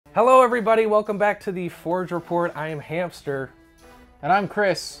Hello everybody, welcome back to the Forge Report. I am Hamster. And I'm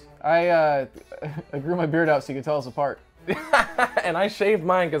Chris. I grew my beard out so you could tell us apart. And I shaved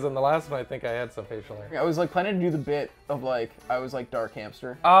mine because in the last one I think I had some facial hair. I was like planning to do the bit of like, I was like dark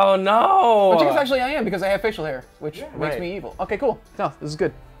hamster. Oh no! Which I guess actually I am because I have facial hair, which makes me evil. Okay, cool. No, this is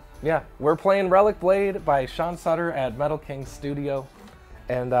good. Yeah, we're playing Relicblade by Sean Sutter at Metal King Studio.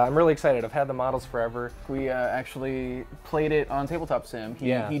 And I'm really excited. I've had the models forever. We actually played it on Tabletop Sim.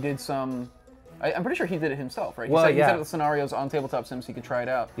 He did some... I'm pretty sure he did it himself, right? Well, he set up the scenarios on Tabletop Sim so you could try it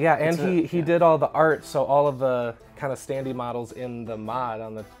out. Yeah, and he did all the art, so all of the kind of standee models in the mod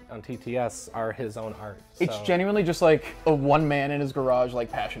on TTS are his own art. So. It's genuinely just like a one man in his garage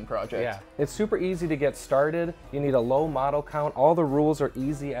like passion project. Yeah, it's super easy to get started. You need a low model count. All the rules are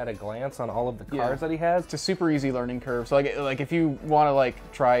easy at a glance on all of the cards that he has. It's a super easy learning curve. So like if you want to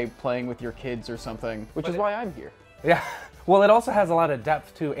like try playing with your kids or something, which is why I'm here. Yeah. Well, it also has a lot of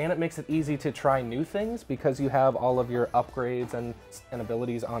depth too, and it makes it easy to try new things because you have all of your upgrades and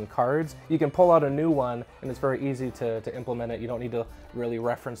abilities on cards. You can pull out a new one, and it's very easy to implement it. You don't need to really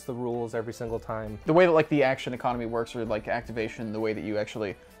reference the rules every single time. The way that like the action economy works, or like activation, the way that you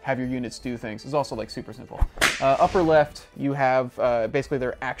actually have your units do things, is also like super simple. Upper left, you have basically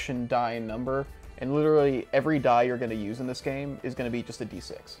their action die number, and literally every die you're going to use in this game is going to be just a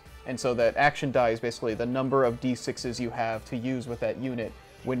d6. And so that action die is basically the number of d6s you have to use with that unit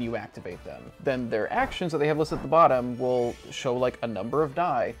when you activate them. Then their actions that they have listed at the bottom will show like a number of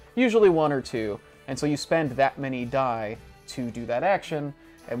die, usually 1 or 2. And so you spend that many die to do that action,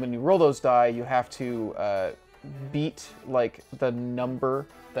 and when you roll those die, you have to beat like the number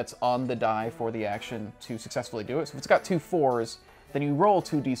that's on the die for the action to successfully do it. So if it's got 2 4s, then you roll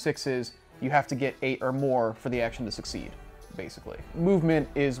 2 d6s, you have to get 8 or more for the action to succeed. Basically. Movement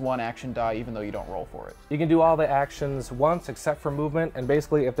is 1 action die even though you don't roll for it. You can do all the actions once except for movement, and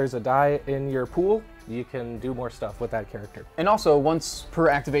basically if there's a die in your pool, you can do more stuff with that character. And also, once per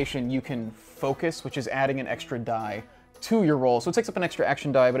activation, you can focus, which is adding an extra die to your roll. So it takes up an extra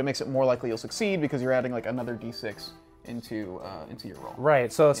action die, but it makes it more likely you'll succeed because you're adding like another d6 into your roll.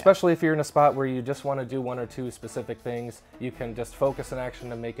 Right, so especially if you're in a spot where you just want to do 1 or 2 specific things, you can just focus an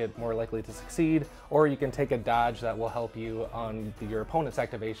action to make it more likely to succeed, or you can take a dodge that will help you on your opponent's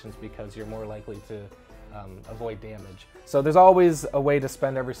activations because you're more likely to avoid damage. So there's always a way to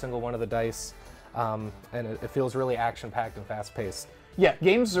spend every single one of the dice, and it feels really action-packed and fast-paced. Yeah,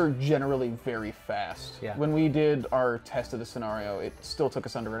 games are generally very fast. Yeah. When we did our test of the scenario, it still took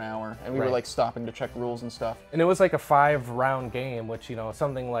us under an hour, and we were like stopping to check rules and stuff. And it was like a 5-round game, which, you know,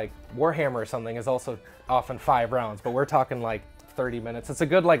 something like Warhammer or something is also often 5 rounds, but we're talking like 30 minutes. It's a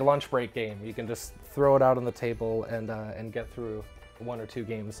good like lunch break game. You can just throw it out on the table and get through 1 or 2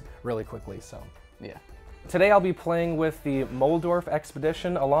 games really quickly. So yeah. Today I'll be playing with the Moldorf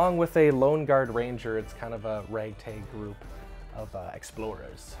Expedition along with a Lone Guard Ranger. It's kind of a ragtag group of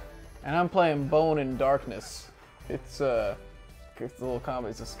explorers. And I'm playing Bone in Darkness. It's a little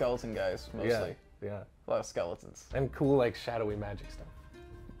comedy. It's a skeleton guys mostly. Yeah. A lot of skeletons. And cool like shadowy magic stuff.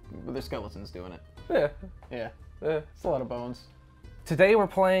 But there's skeletons doing it. Yeah. Yeah. It's a lot of bones. Today we're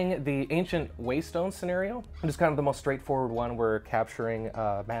playing the Ancient Waystone scenario. It's kind of the most straightforward one. We're capturing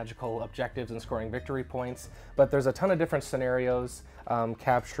magical objectives and scoring victory points, but there's a ton of different scenarios.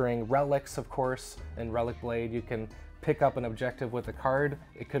 Capturing relics, of course, in Relicblade. You can pick up an objective with a card.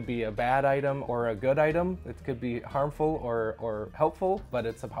 It could be a bad item or a good item. It could be harmful or helpful, but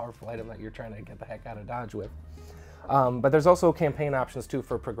it's a powerful item that you're trying to get the heck out of Dodge with. But there's also campaign options too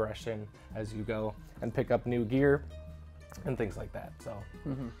for progression as you go and pick up new gear and things like that. So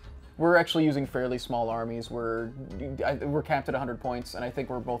we're actually using fairly small armies. We're capped at 100 points, and I think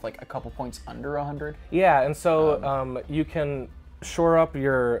we're both like a couple points under 100. Yeah, and so you can shore up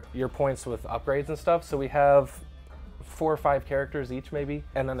your points with upgrades and stuff. So we have 4 or 5 characters each maybe,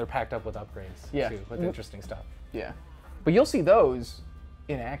 and then they're packed up with upgrades too, with interesting stuff. Yeah, but you'll see those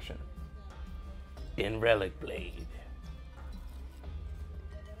in action. In Relicblade.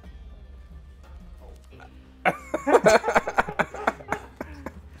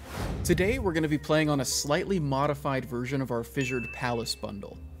 Today we're going to be playing on a slightly modified version of our Fissured Palace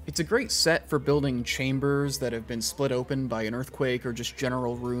bundle. It's a great set for building chambers that have been split open by an earthquake or just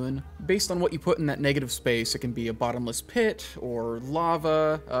general ruin. Based on what you put in that negative space, it can be a bottomless pit or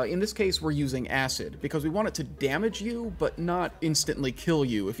lava. In this case, we're using acid because we want it to damage you, but not instantly kill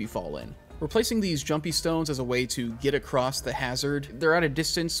you if you fall in. We're placing these jumpy stones as a way to get across the hazard. They're at a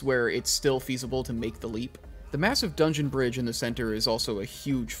distance where it's still feasible to make the leap. The massive dungeon bridge in the center is also a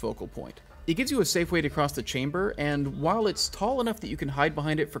huge focal point. It gives you a safe way to cross the chamber, and while it's tall enough that you can hide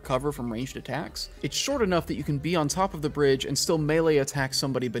behind it for cover from ranged attacks, it's short enough that you can be on top of the bridge and still melee attack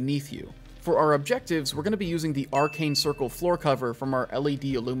somebody beneath you. For our objectives, we're going to be using the Arcane Circle floor cover from our LED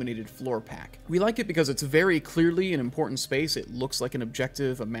illuminated floor pack. We like it because it's very clearly an important space. It looks like an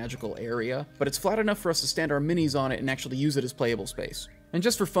objective, a magical area, but it's flat enough for us to stand our minis on it and actually use it as playable space. And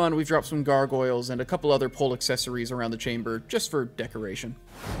just for fun, we've dropped some gargoyles and a couple other pole accessories around the chamber, just for decoration.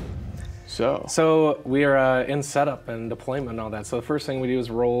 So we are in setup and deployment and all that. So the first thing we do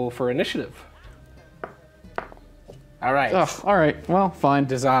is roll for initiative. All right. Oh, all right. Well, fine.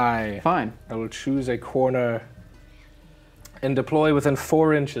 Desire. Fine. I will choose a corner and deploy within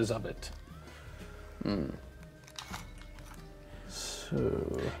 4 inches of it.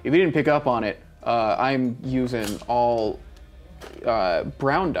 So, if you didn't pick up on it, I'm using all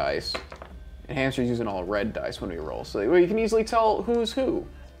brown dice, and Hamster's using all red dice when we roll. So you can easily tell who's who.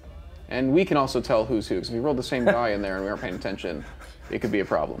 And we can also tell who's who. Because if we rolled the same die in there and we weren't paying attention, it could be a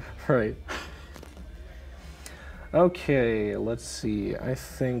problem. right. Okay, let's see. I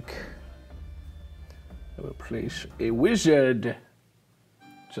think I will place a wizard.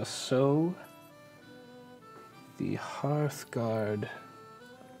 Just so. The Hearthguard.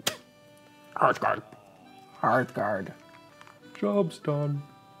 Hearthguard. Hearthguard. Job's done.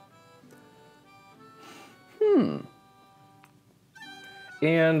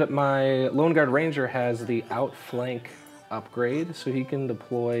 And my Lone Guard Ranger has the outflank upgrade, so he can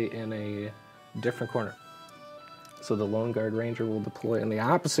deploy in a different corner. So the Lone Guard Ranger will deploy in the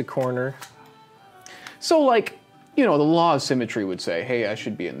opposite corner. So, like, you know, the law of symmetry would say, hey, I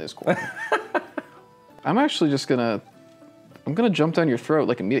should be in this corner. I'm actually just gonna jump down your throat,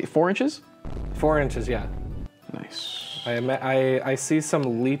 like immediately. 4 inches? 4 inches, yeah. Nice. I see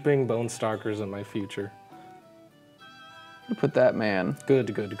some leaping bone stalkers in my future. I'm gonna put that man. Good.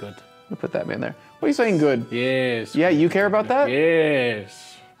 I'm gonna put that man there. What are you saying, good? Yes. Yeah, you care about that?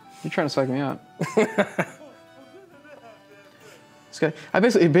 Yes. You're trying to psych me out. This guy,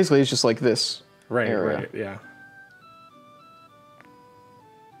 basically it's just like this area. Right, yeah.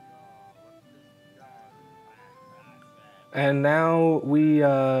 And now we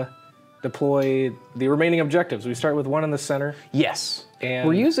deploy the remaining objectives. We start with one in the center. Yes. And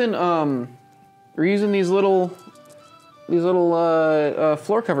we're using these little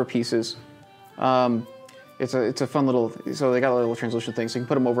floor cover pieces. It's a fun little, so they got a little translucent thing, so you can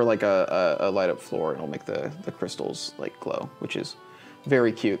put them over like a light up floor and it'll make the crystals like glow, which is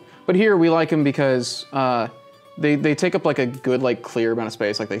very cute. But here we like them because they take up like a good like clear amount of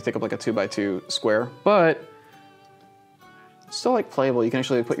space, like they take up like a 2x2 square, but it's still like playable. You can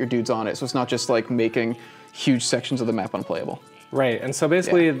actually put your dudes on it, so it's not just like making huge sections of the map unplayable. Right, and so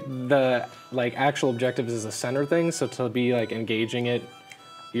basically the like actual objective is a center thing, so to be like engaging it,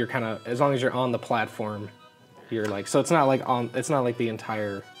 you're kind of, as long as you're on the platform, you're like, so it's not like the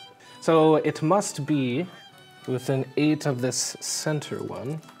entire, so it must be within 8 of this center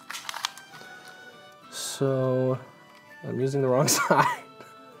one. So I'm using the wrong side.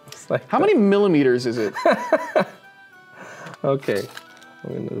 It's like, how many millimeters is it? Okay,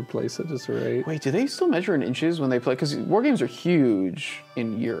 I'm gonna place it just right. Wait, do they still measure in inches when they play? Because war games are huge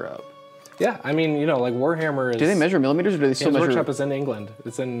in Europe. Yeah, I mean, you know, like Warhammer is... Do they measure millimeters or do they still measure... Workshop is in England.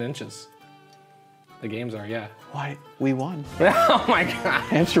 It's in inches. The games are, yeah. Why? We won. Oh my god.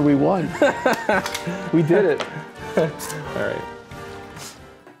 Hamster, we won. We did it. All right.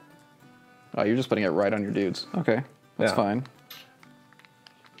 Oh, you're just putting it right on your dudes. Okay, that's fine.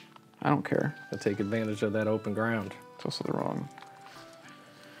 I don't care. I'll take advantage of that open ground. It's also the wrong.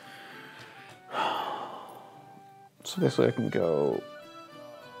 So basically I can go...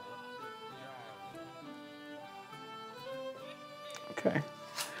 Okay.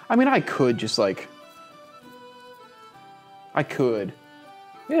 I mean, I could just like... I could.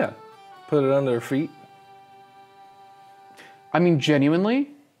 Yeah. Put it under their feet. I mean, genuinely,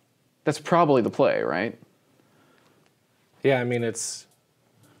 that's probably the play, right? Yeah, I mean, it's...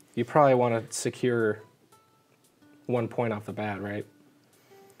 You probably want to secure 1 point off the bat, right?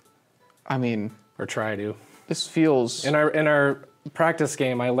 I mean... Or try to. This feels... In our practice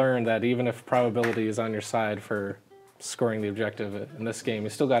game, I learned that even if probability is on your side for scoring the objective in this game, you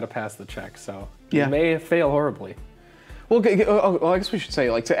still got to pass the check, so you may fail horribly. Well, I guess we should say,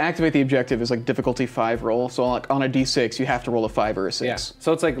 like, to activate the objective is like difficulty 5 roll, so like on a d6, you have to roll a 5 or a 6. Yeah,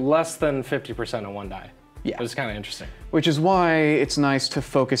 so it's like less than 50% on one die. Yeah. It's kind of interesting. Which is why it's nice to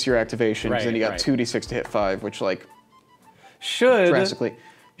focus your activation, because then you got 2d6 to hit 5, which like... Drastically...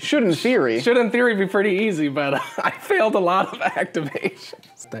 Should in theory. Should in theory be pretty easy, but I failed a lot of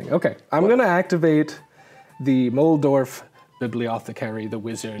activations. Okay, I'm gonna activate the Moldorf bibliothecary, the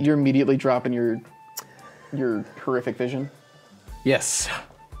wizard. You're immediately dropping your horrific vision. Yes,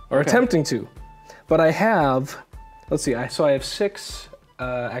 or attempting to. But I have, let's see, so I have 6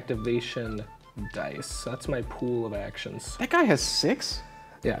 activation dice. That's my pool of actions. That guy has 6?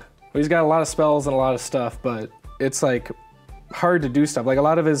 Yeah, well, he's got a lot of spells and a lot of stuff, but it's like hard to do stuff. Like a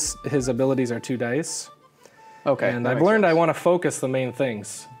lot of his abilities are 2 dice. Okay. And I've learned I want to focus the main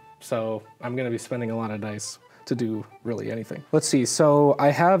things. So I'm going to be spending a lot of dice to do really anything. Let's see, so I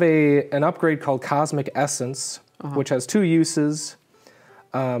have an upgrade called Cosmic Essence, which has 2 uses.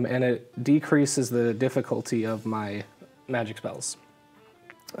 And it decreases the difficulty of my magic spells.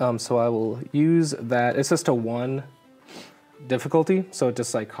 So I will use that. It's just a 1 difficulty, so it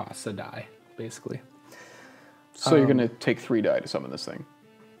just like costs a die, basically. So you're gonna take 3 die to summon this thing,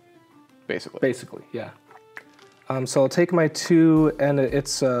 basically. Basically, yeah. So I'll take my 2, and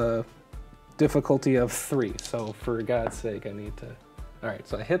it's a difficulty of 3. So for God's sake, I need to. All right,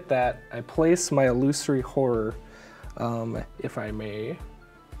 so I hit that. I place my illusory horror, if I may.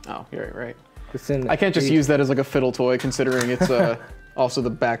 Oh, you're right. Within I can't just 8. use that as like a fiddle toy, considering it's also the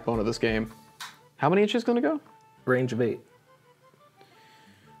backbone of this game. How many inches gonna go? Range of 8.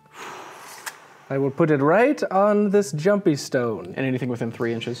 I will put it right on this jumpy stone. And anything within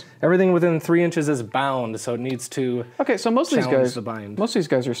 3 inches. Everything within 3 inches is bound, so it needs to. Okay, so most of these guys, the bind. most of these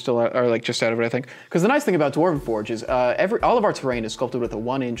guys are still are like just out of it, I think. Because the nice thing about Dwarven Forge is all of our terrain is sculpted with a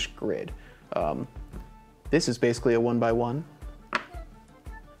 1-inch grid. This is basically a 1x1.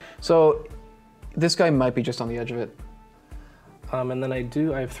 So this guy might be just on the edge of it. And then I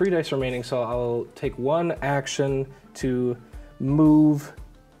have 3 dice remaining, so I'll take 1 action to move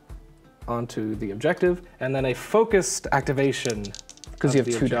onto the objective, and then a focused activation. Because you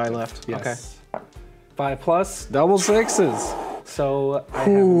have 2 die left. Yes. Okay. 5+, double 6s. So I have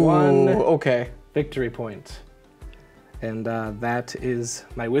Ooh, 1 victory point. And that is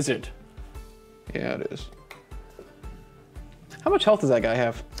my wizard. Yeah, it is. How much health does that guy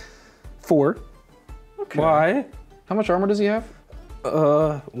have? 4. Okay. Why? How much armor does he have?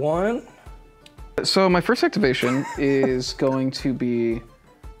 1. So my first activation is going to be,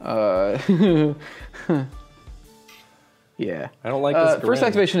 yeah. I don't like this. First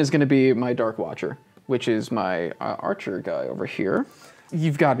activation is going to be my Dark Watcher, which is my archer guy over here.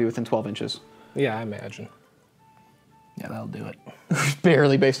 You've got to be within 12 inches. Yeah, I imagine. Yeah, that'll do it.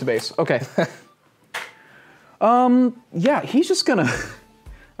 Barely base to base. Okay. Yeah, he's just gonna.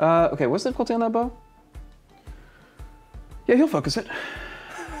 Okay, what's the difficulty on that bow? Yeah, he'll focus it.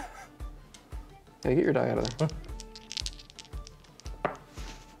 Yeah, get your die out of there.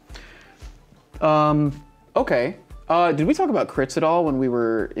 Okay. Did we talk about crits at all when we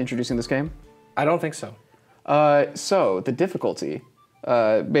were introducing this game? I don't think so. So the difficulty,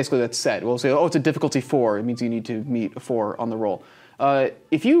 basically that's set. We'll say, oh, it's a difficulty 4. It means you need to meet a 4 on the roll.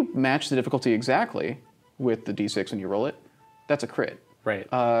 If you match the difficulty exactly with the d6 when you roll it, that's a crit. Right.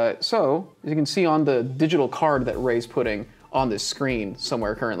 So, as you can see on the digital card that Ray's putting on this screen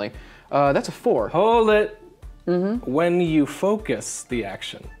somewhere currently, that's a 4. Hold it. When you focus the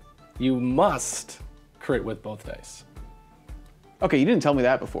action, you must crit with both dice. Okay, you didn't tell me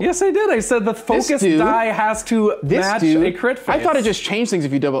that before. Yes, I did. I said the focus die has to match a crit face. I thought it just changed things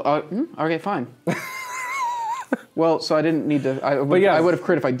if you double. Okay, fine. Well, so I didn't need to. I would have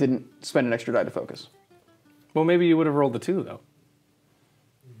crit if I didn't spend an extra die to focus. Well, maybe you would have rolled the 2, though.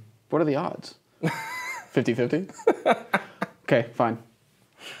 What are the odds? 50-50? Okay, fine.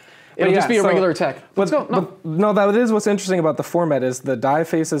 It'll just be a regular attack. Let's go. No, that is what's interesting about the format is the die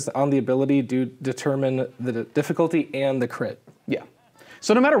faces on the ability do determine the difficulty and the crit. Yeah.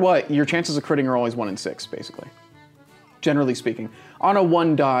 So no matter what, your chances of critting are always 1 in 6, basically. Generally speaking. On a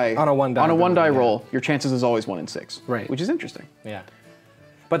 1 die roll, your chances is always 1 in 6. Right. Which is interesting. Yeah.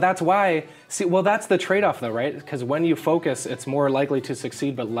 But that's why, see, well, that's the trade-off though, right? Because when you focus, it's more likely to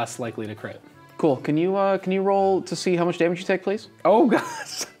succeed, but less likely to crit. Cool. Can you roll to see how much damage you take, please? Oh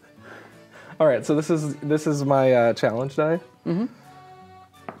gosh. All right, so this is my challenge die.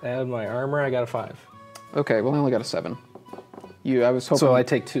 Add my armor. I got a 5. Okay, well I only got a 7. I was hoping. So I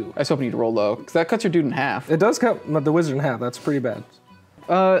take 2. I was hoping you'd roll low because that cuts your dude in half. It does cut the wizard in half. That's pretty bad.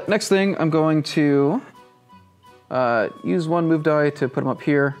 Next thing, I'm going to use 1 move die to put him up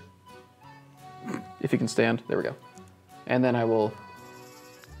here. If he can stand, there we go. And then I will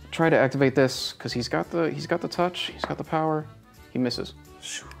try to activate this because he's got the touch, he's got the power. He misses.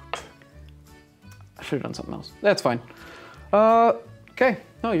 Shoot. I should have done something else. That's fine. Okay.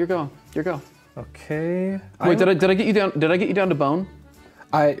 No, you're go. You're go. Okay. Wait, did I get you down? Did I get you down to bone?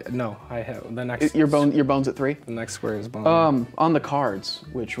 No, I have the next. Your bone's at 3? The next square is bone. On the cards,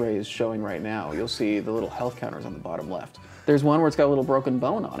 which Ray is showing right now, you'll see the little health counters on the bottom left. There's one where it's got a little broken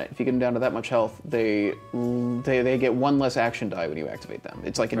bone on it. If you get them down to that much health, they get 1 less action die when you activate them.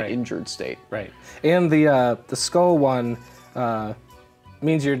 It's like an injured state. Right. And the skull one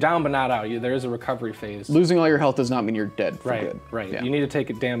means you're down but not out. There is a recovery phase. Losing all your health does not mean you're dead for right, good. Right. Yeah. You need to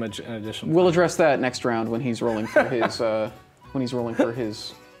take damage in addition. We'll address that next round when he's rolling for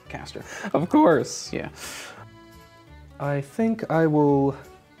his caster. Of course. Yeah. I think I will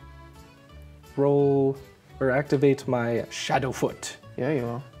roll or activate my Shadow Foot. Yeah, you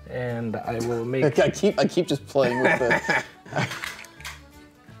will. And I will make. I keep just playing with the.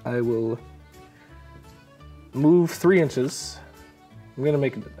 I will move 3 inches. I'm gonna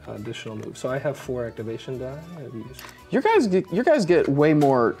make an additional move. So I have 4 activation die. Your guys get way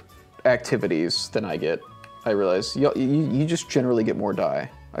more activities than I get. I realize you just generally get more die.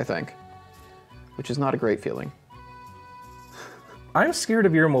 I think, which is not a great feeling. I'm scared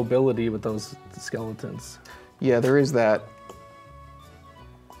of your mobility with those skeletons. Yeah, there is that.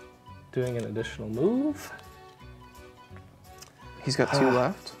 Doing an additional move. He's got 2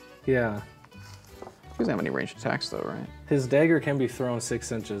 left. Yeah. He doesn't have any ranged attacks though, right? His dagger can be thrown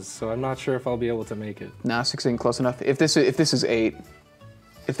 6 inches, so I'm not sure if I'll be able to make it. Nah, 6 ain't close enough. If this is 8,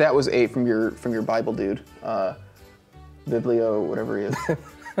 if that was 8 from your Bible dude, Biblio, whatever he is.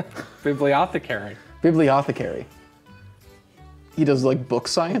 Bibliothecary. Bibliothecary. He does like book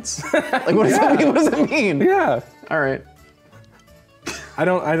science? Like what does that mean? What does that mean? Yeah. All right. I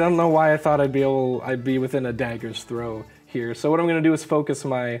don't know why I thought I'd be within a dagger's throw here. So what I'm gonna do is focus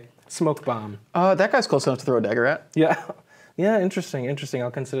my smoke bomb. That guy's close enough to throw a dagger at. Yeah. Yeah, interesting.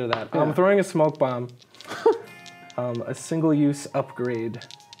 I'll consider that. Yeah. I'm throwing a smoke bomb. A single-use upgrade.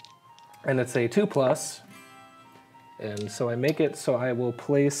 And it's a 2+. And so I make it so I will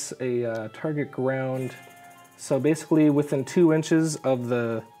place a target ground. So basically within 2 inches of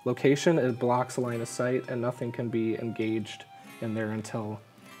the location, it blocks a line of sight and nothing can be engaged in there until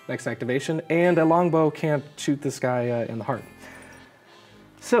next activation. And a longbow can't shoot this guy in the heart.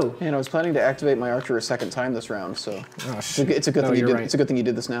 So. And I was planning to activate my archer a second time this round, so it's a good thing you did. It's a good thing you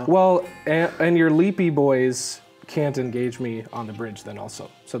did this now. Well, and your leapy boys can't engage me on the bridge then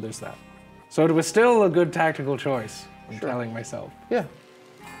also. So there's that. So it was still a good tactical choice. I'm telling myself. Yeah.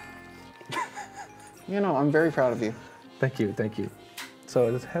 You know, I'm very proud of you. Thank you, thank you.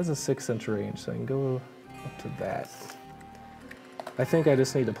 So it has a 6-inch range, so I can go up to that. I think I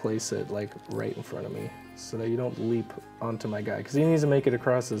just need to place it like right in front of me so that you don't leap onto my guy, because he needs to make it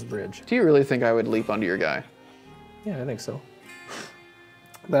across this bridge. Do you really think I would leap onto your guy? Yeah, I think so.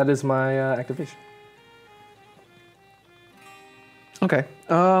 That is my activation. Okay.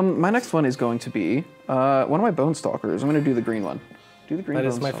 My next one is going to be one of my Bone Stalkers. I'm going to do the green one. Do the green one. That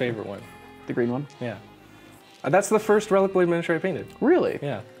is my favorite one. The green one? Yeah. That's the first Relicblade miniature I painted. Really?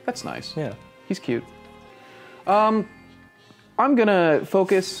 Yeah. That's nice. Yeah. He's cute. I'm going to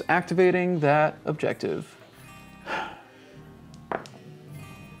focus activating that objective.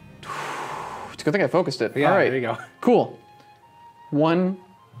 It's a good thing I focused it. Yeah, all right. there you go. Cool. 1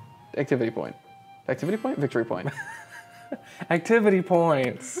 activity point. Activity point? Victory point. Activity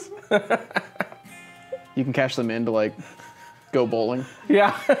points. You can cash them in to like go bowling.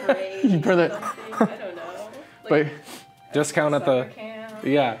 Yeah. You put it. I don't know. But discount at the camp.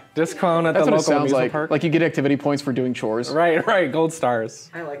 Yeah, discount at that's the what it local sounds amusement like. park. Like you get activity points for doing chores. Right, gold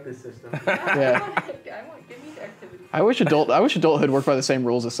stars. I like this system. Yeah. I want give me the activity. I wish adulthood worked by the same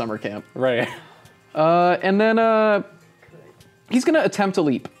rules as summer camp. Right. And then he's gonna attempt to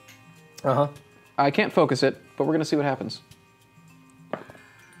leap. Uh-huh. I can't focus it, but we're gonna see what happens.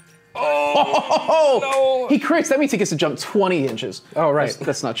 Oh! No. He crits. That means he gets to jump 20 inches. Oh, right.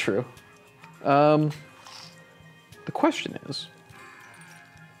 That's not true. The question is,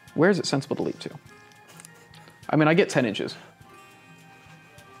 where is it sensible to leap to? I mean, I get 10 inches.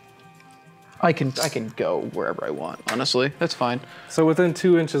 I can go wherever I want, honestly. That's fine. So within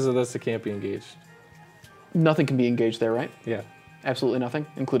 2 inches of this, it can't be engaged. Nothing can be engaged there, right? Yeah. Absolutely nothing,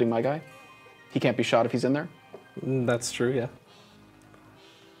 including my guy. He can't be shot if he's in there. That's true, yeah.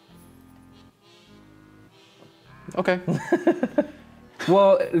 Okay.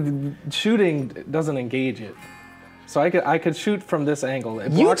 Well, shooting doesn't engage it. So I could shoot from this angle.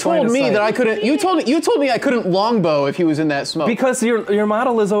 It You blocks line told of me sight. that I couldn't. You told me I couldn't longbow if he was in that smoke. Because your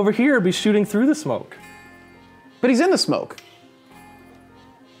model is over here, be shooting through the smoke. But he's in the smoke.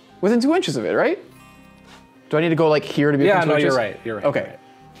 Within 2 inches of it, right? Do I need to go like here to be? Yeah, within 2 no, inches? you're right. You're right. Okay. You're right.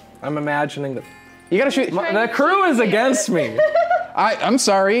 I'm imagining that. You gotta shoot. The crew is against me. I'm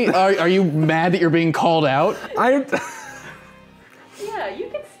sorry. Are you mad that you're being called out? I. Yeah, you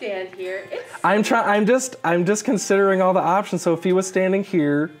stand here. It's I'm just considering all the options. So if he was standing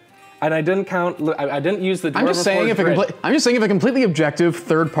here, and I didn't count, I didn't use the Dwarven I'm just saying if a completely objective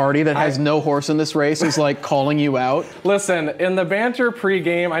third party that has no horse in this race is like calling you out. Listen, in the banter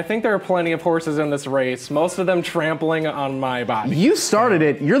pregame, I think there are plenty of horses in this race. Most of them trampling on my body. You started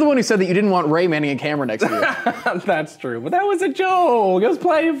it. You're the one who said that you didn't want Ray manning a camera next to you. That's true, but that was a joke. It was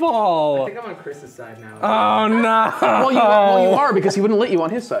playful. I think I'm on Chris's side now. Oh no. Well, you are because he wouldn't let you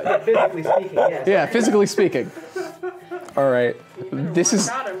on his side. Physically speaking, yes. Yeah, physically speaking. All right. This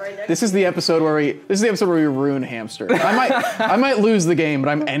is the episode where we ruin Hamster. I might lose the game, but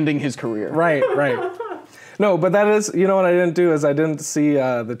I'm ending his career. Right. No, but that is, you know what I didn't do is I didn't see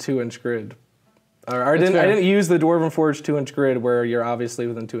the 2-inch grid. I didn't use the Dwarven Forge 2-inch grid where you're obviously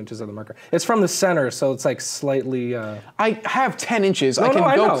within 2 inches of the marker. It's from the center, so it's like slightly. I have 10 inches. I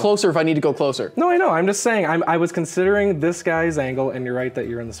can go closer if I need to go closer. No, I know. I'm just saying. I was considering this guy's angle, and you're right that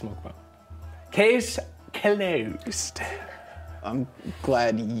you're in the smoke mode. Case closed. I'm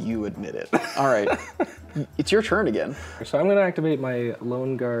glad you admit it. All right, it's your turn again. So I'm going to activate my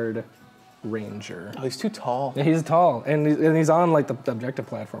Lone Guard Ranger. Oh, he's too tall. Yeah, he's tall, and he's on like the objective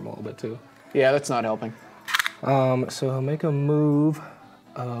platform a little bit too. Yeah, that's not helping. So he'll make a move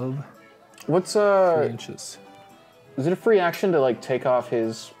of what's 3 inches. Is it a free action to like take off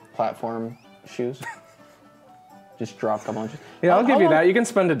his platform shoes? Just drop a couple inches. Yeah, I'll give you that. You can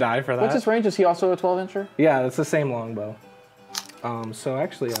spend a die for that. What's his range? Is he also a 12-incher? Yeah, it's the same longbow. So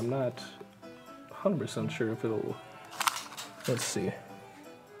actually, I'm not 100% sure if it'll. Let's see.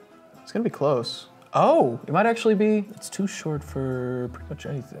 It's gonna be close. Oh, it might actually be. It's too short for pretty much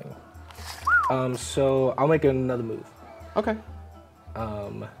anything. So I'll make another move. Okay.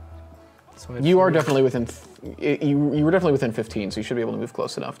 So you are definitely within. You were definitely within 15, so you should be able to move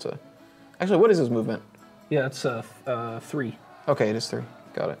close enough to. Actually, what is his movement? Yeah, it's 3. Okay, it is 3.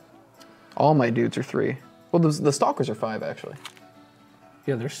 Got it. All my dudes are 3. Well, the stalkers are 5 actually.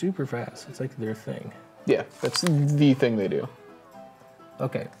 Yeah, they're super fast. It's like their thing. Yeah, that's the thing they do.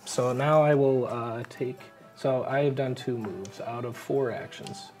 Okay, so now I will take. So I have done 2 moves out of 4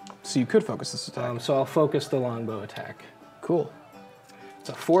 actions. So you could focus this attack. So I'll focus the longbow attack. Cool. It's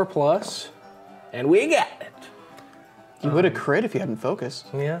a 4+, and we got it. You would have crit if you hadn't focused.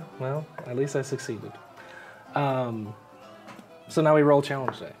 Yeah, well, at least I succeeded. So now we roll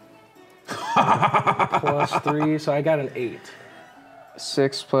challenge day. +3, so I got an 8.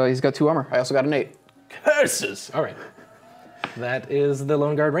 6 plus, he's got 2 armor. I also got an 8. Curses! All right. That is the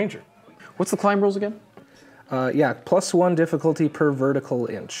Lone Guard Ranger. What's the climb rules again? Yeah, +1 difficulty per vertical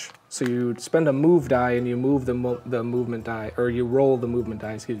inch. So you spend a move die and you move the movement die, or you roll the movement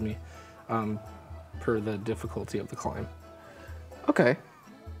die, excuse me, per the difficulty of the climb. Okay.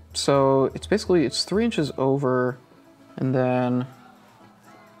 So it's basically, it's 3 inches over, and then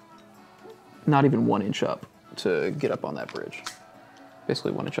not even 1 inch up to get up on that bridge.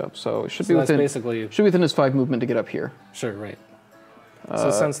 Basically 1 inch up. So it should be within, basically, should be within his 5 movement to get up here. Sure, right. So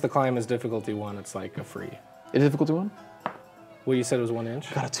since the climb is difficulty 1, it's like a free. Is it difficulty 1? Well, you said it was 1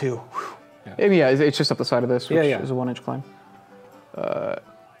 inch? Got a 2. Yeah. Yeah, it's just up the side of this, which yeah. is a 1 inch climb. Get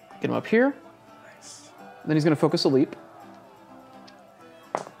him up here. Nice. Then he's gonna focus a leap.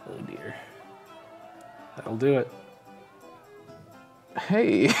 Oh dear. That'll do it.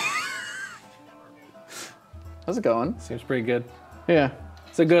 Hey. How's it going? Seems pretty good. Yeah.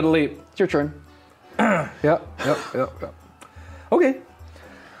 It's a good leap. It's your turn. Yep. Okay.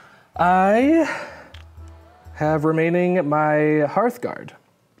 I have remaining my Hearthguard.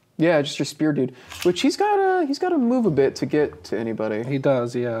 Yeah, just your spear dude. Which he's gotta move a bit to get to anybody. He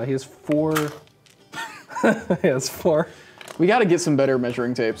does, yeah. He has 4. He has 4. We gotta get some better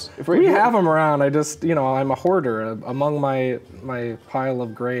measuring tapes. If We have them around. I just, I'm a hoarder. Among my pile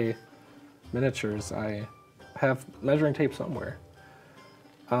of gray miniatures, I have measuring tape somewhere.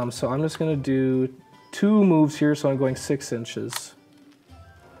 So I'm just gonna do 2 moves here, so I'm going 6 inches.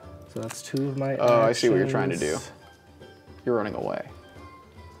 So that's 2 of my actions. I see what you're trying to do. You're running away.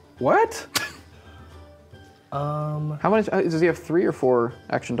 What? How many, does he have 3 or 4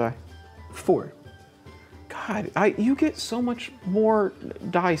 action die? 4. God, you get so much more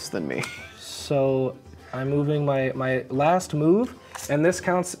dice than me. So I'm moving my last move, and this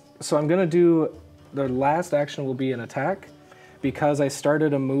counts. So I'm gonna do, the last action will be an attack. Because I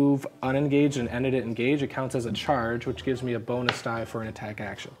started a move unengaged and ended it engaged, it counts as a charge, which gives me a bonus die for an attack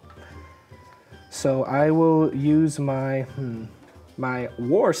action. So I will use my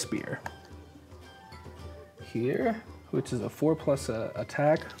War Spear here, which is a 4+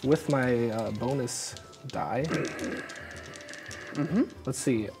 attack with my bonus die. Let's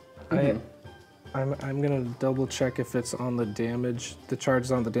see. I'm gonna double check if it's on the damage, the charge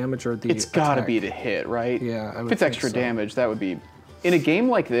is on the damage or the It's gotta attack. be to hit, right? Yeah, I would If it's think extra so. damage, that would be... In a game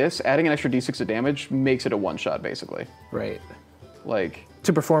like this, adding an extra d6 of damage makes it a one-shot, basically. Right. Like...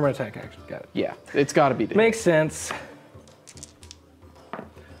 To perform an attack action, got it. Yeah, it's gotta be to hit. Makes sense.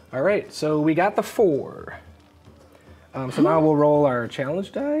 All right, so we got the 4. So now we'll roll our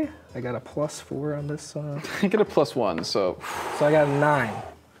challenge die. I got a +4 on this. I get a +1, so... So I got a 9.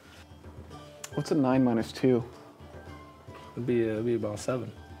 What's a 9 minus 2? It'd be about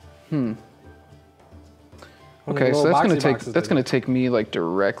 7. Okay, so Little that's gonna take me like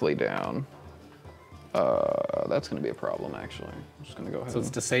directly down. That's gonna be a problem actually. I'm just gonna go ahead. So it's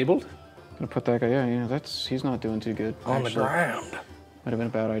and disabled? gonna put that guy. Yeah. He's not doing too good. On actually. the ground. Might have been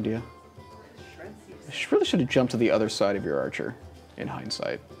a bad idea. I really should have jumped to the other side of your archer. In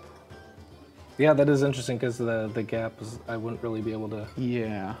hindsight. Yeah, that is interesting because the gap is, I wouldn't really be able to.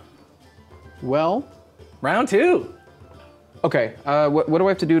 Yeah. Well. Round 2. Okay. What do I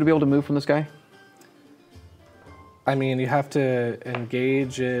have to do to be able to move from this guy? I mean, you have to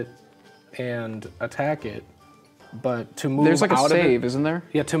engage it and attack it, but to move There's like a out save, of it, isn't there?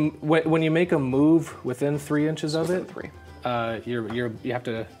 yeah. When you make a move within 3 inches of it, 3. you have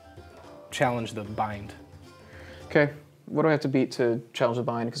to challenge the bind. Okay. What do I have to beat to challenge the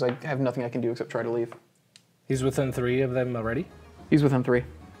bind? Because I have nothing I can do except try to leave. He's within 3 of them already. He's within 3.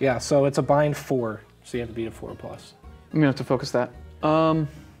 Yeah, so it's a bind 4, so you have to beat a 4+. I'm gonna have to focus that.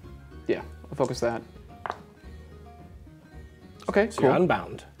 Yeah, I'll focus that. Okay, So cool. you're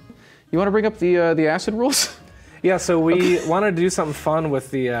unbound. You want to bring up the acid rules? Yeah, so we wanted to do something fun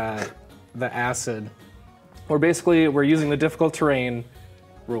with the acid. Where basically we're using the difficult terrain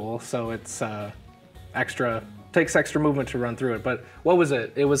rule, so it's takes extra movement to run through it. But what was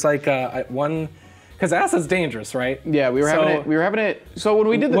it? It was like because acid's dangerous, right? Yeah, we were having it. So when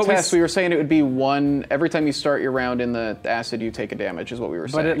we did the What test, we were saying it would be 1 every time you start your round in the acid, you take a damage, is what we were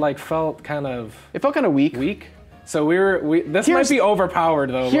saying. But it like felt kind of it felt kind of weak. So this might be overpowered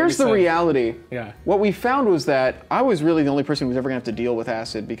though. Here's the reality. Yeah. What we found was that I was really the only person who was ever gonna have to deal with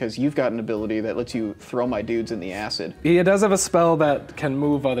acid because you've got an ability that lets you throw my dudes in the acid. He does have a spell that can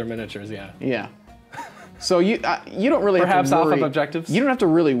move other miniatures. Yeah. Yeah. So you don't really Perhaps have to off worry. of objectives? You don't have to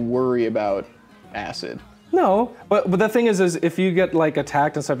really worry about acid. No, but the thing is if you get like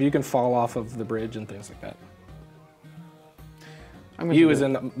attacked and stuff, you can fall off of the bridge and things like that. You as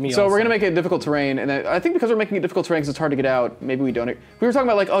in me. So also. we're gonna make it difficult terrain, and I think because we're making it difficult terrain because it's hard to get out, maybe we don't. We were talking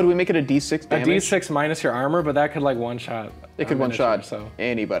about like, oh, do we make it a D6 damage? A D6 minus your armor, but that could like one-shot. It could one-shot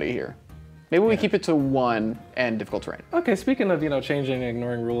anybody here. Maybe we keep it to 1 and difficult terrain. Okay, speaking of changing and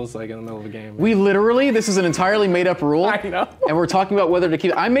ignoring rules like in the middle of a game. We literally, this is an entirely made-up rule. I know. And we're talking about whether to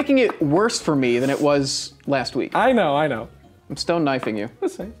keep it. I'm making it worse for me than it was last week. I know. I'm stone knifing you.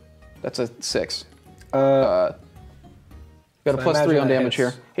 Let's see. That's a 6. Got a So +3 on imagine that damage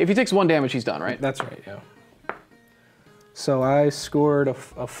hits. here. If he takes 1 damage, he's done, right? That's right. Yeah. So I scored a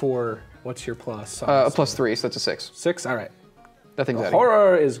 4. What's your plus? A +3, so that's a 6. 6. All right. That thing's The out of here.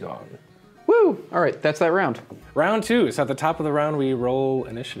 horror is gone. Woo! All right, that's that round. Round 2. So at the top of the round, we roll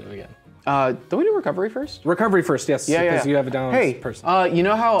initiative again. Don't we do recovery first? Recovery first, yes. Yeah. Because you have a down Hey, person. you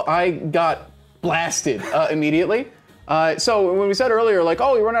know how I got blasted immediately? So when we said earlier, like,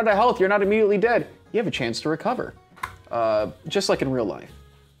 oh, you run out of health, you're not immediately dead. You have a chance to recover, just like in real life.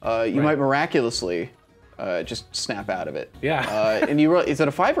 You might miraculously just snap out of it. Yeah. And is it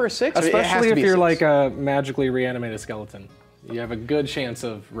a 5 or a 6? It has Especially to if be a you're 6. like a magically reanimated skeleton. You have a good chance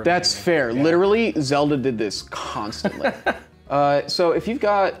of remaining. That's fair. Yeah. Literally, Zelda did this constantly. So if you've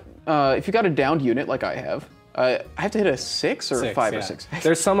got a downed unit like I have to hit a 6 or a 5 or 6.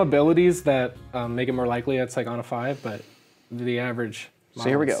 There's some abilities that make it more likely it's like on a 5, but the average So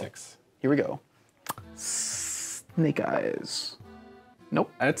here we is go. 6. Here we go. Snake eyes.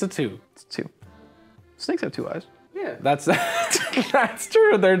 Nope, That's a 2. it's 2. Snakes have 2 eyes. Yeah. That's that's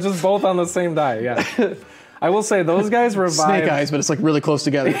true. They're just both on the same die. Yeah. I will say those guys revive. Snake eyes, but it's like really close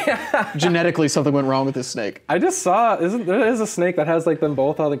together. Genetically, something went wrong with this snake. I just saw there is a snake that has like them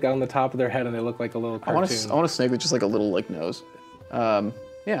both on the top of their head and they look like a little I want cartoon. a snake with just like a little like nose.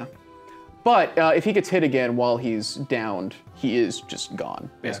 Yeah. But if he gets hit again while he's downed, he is just gone,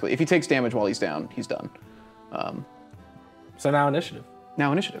 basically. If he takes damage while he's down, he's done. So now initiative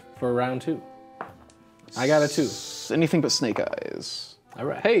Now initiative. for round 2. I got a 2. Anything but snake eyes. All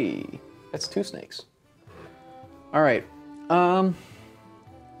right. Hey, that's 2 snakes. All right. I'm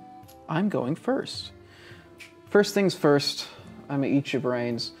going first. First things first, I'm gonna eat your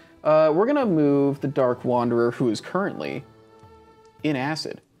brains. We're gonna move the Dark Wanderer, who is currently in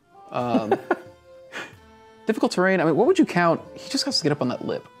acid. Difficult terrain. I mean, what would you count? He just has to get up on that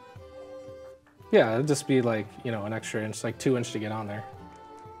lip. Yeah, it'd just be like, you know, an extra inch, like 2 inch to get on there.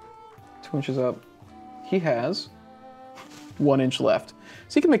 2 inches up. He has 1 inch left.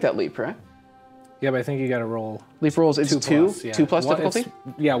 So he can make that leap, right? Yeah, but I think you gotta roll. Leap rolls, it's 2? plus, yeah. 2 plus difficulty?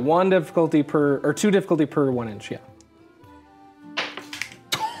 Yeah, 1 difficulty per, or 2 difficulty per 1 inch, yeah.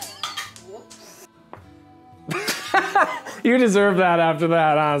 You deserve that after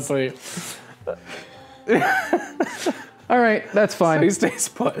that, honestly. All right, that's fine. So he stays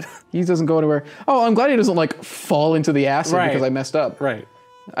put. He doesn't go anywhere. Oh, I'm glad he doesn't like fall into the acid Right. because I messed up. Right.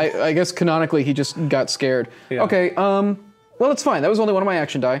 I guess canonically he just got scared. Yeah. Okay, well that's fine. That was only one of my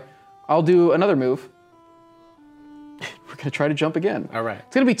action die. I'll do another move. We're gonna try to jump again. All right.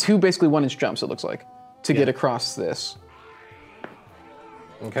 It's gonna be 2 basically 1 inch jumps, it looks like, to get across this.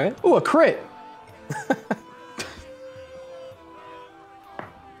 Okay. Ooh, a crit!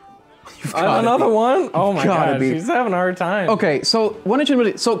 Another one? Oh my gotta god, be. she's having a hard time. Okay, so 1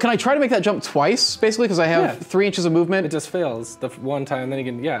 inch, so can I try to make that jump twice, basically, because I have Yeah. 3 inches of movement? It just fails the one time, then you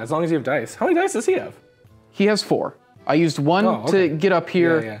can, yeah, as long as you have dice. How many dice does he have? He has 4. I used 1 okay. to get up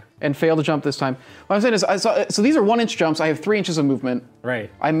here Yeah. and fail to jump this time. What I'm saying is, so these are 1 inch jumps. I have 3 inches of movement.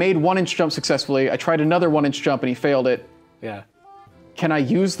 Right. I made 1 inch jump successfully. I tried another 1 inch jump and he failed it. Yeah. Can I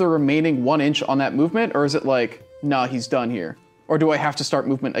use the remaining 1 inch on that movement, or is it like, nah, he's done here? Or do I have to start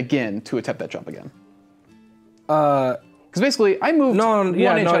movement again to attempt that jump again? Because basically, I moved No, 1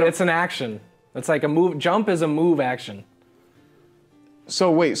 yeah, inch. no, it's an action. It's like a move. Jump is a move action.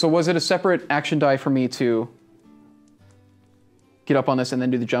 So wait, so was it a separate action die for me to get up on this and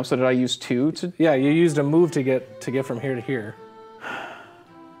then do the jump? So did I use 2 to? Yeah, you used a move to get from here to here.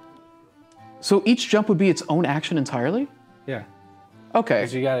 So each jump would be its own action entirely? Yeah. Okay.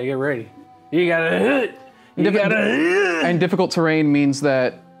 'Cause you gotta get ready. You gotta hit. You gotta hit. And difficult terrain means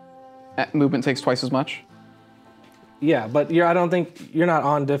that movement takes twice as much? Yeah, but I don't think you're not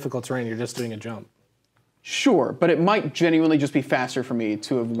on difficult terrain. You're just doing a jump. Sure, but it might genuinely just be faster for me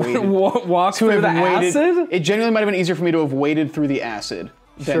to have waited. Walk through the acid? It genuinely might have been easier for me to have waded through the acid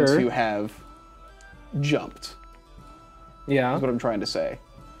than Sure. to have jumped. Yeah. That's what I'm trying to say.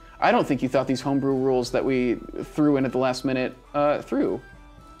 I don't think you thought these homebrew rules that we threw in at the last minute through.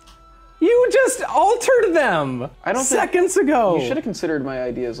 You just altered them. I don't think- seconds ago. You should have considered my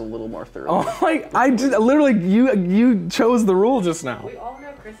ideas a little more thoroughly. Oh my! I just literally you chose the rule just now. We all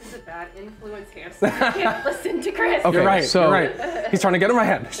know Chris is a bad influence hamster. You can't listen to Chris. Okay. You're right. so- You're right. He's trying to get in my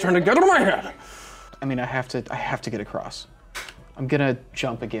head. He's trying to get in my head. I mean, I have to get across. I'm gonna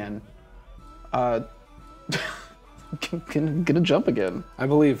jump again. Gonna jump again. I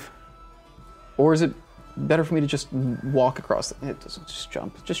believe. Or is it better for me to just walk across? Just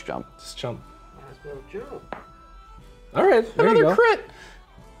jump. Just jump. Just jump. Might as well jump. All right. There you Another go. crit.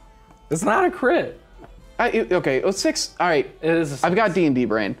 It's not a crit. Okay. Oh, 6. All right. It is. I've got D&D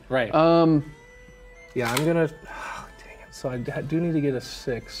brain. Right. Yeah, I'm gonna. Oh, dang it. So I do need to get a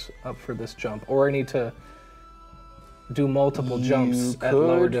 6 up for this jump, or I need to do multiple jumps at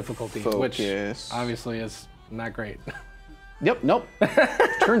lower could difficulty, which focus. obviously is not great. Yep. Nope.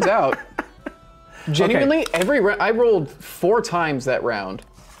 Turns out, genuinely, I rolled 4 times that round,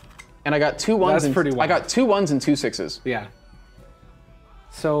 and I got 2 1s. That's and, pretty wild. I got 2 1s and 2 6s. Yeah.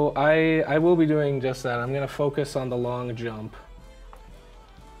 So I will be doing just that. I'm gonna focus on the long jump.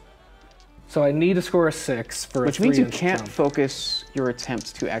 So I need to score a 6 for Which a means you 3-inch can't jump. focus your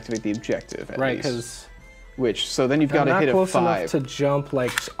attempt to activate the objective. At Right, least. because So then you've got I'm to not hit a close 5, enough to jump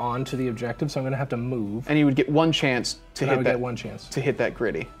like onto the objective, so I'm gonna have to move. and you would get 1 chance to And I hit would that. get 1 chance. To hit that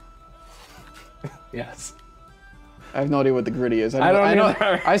gritty. Yes. I have no idea what the gritty is. I don't know.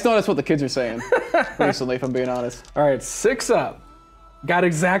 either. I just know that's what the kids are saying recently, if I'm being honest. All right, 6 up. Got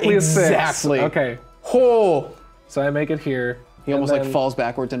exactly a 6. Exactly. Okay. Oh! So I make it here. He and almost like then falls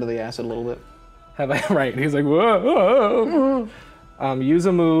backwards into the acid a little bit. Have I right? He's like, whoa. Use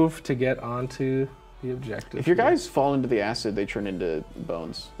a move to get onto the objective. If your guys fall into the acid, they turn into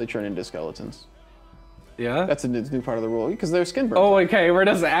bones. They turn into skeletons. Yeah. That's a new part of the rule because their skin burns. Oh, okay. We're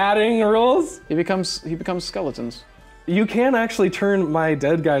just adding rules. He becomes skeletons. You can actually turn my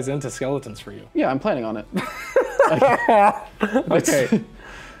dead guys into skeletons for you. Yeah, I'm planning on it. Okay.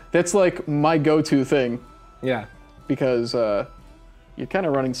 That's like my go-to thing Yeah. because you're kind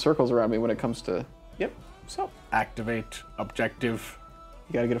of running circles around me when it comes to. Yep. So Activate objective.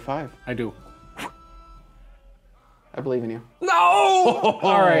 you got to get a 5. I do. I believe in you. No.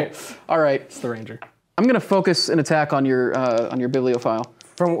 All right. All right. It's the ranger. I'm gonna focus an attack on your bibliophile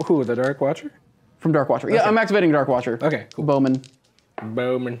From who? The Dark Watcher? from Dark Watcher. Yeah, I'm activating Dark Watcher. Okay. Cool. Bowman.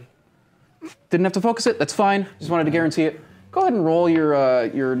 Bowman. Didn't have to focus it. That's fine. Just wanted to guarantee it. Go ahead and roll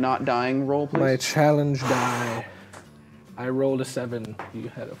your not dying roll, please. My challenge die. I rolled a 7. You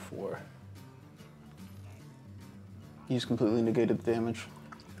had a 4. You just completely negated the damage.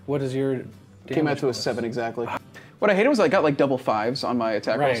 What is your Came out to a 7 exactly. What I hated was I got like double 5s on my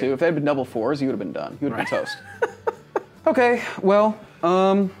attack roll too. If they had been double 4s, you would have been done. You would have been toast. Okay, well,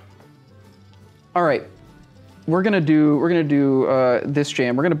 all right. We're gonna do this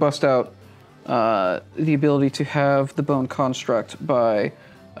jam. We're gonna bust out the ability to have the bone construct by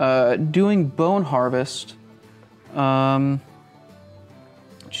doing bone harvest. Got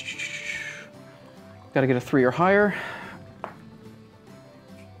to get a 3 or higher.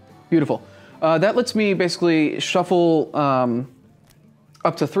 Beautiful. That lets me basically shuffle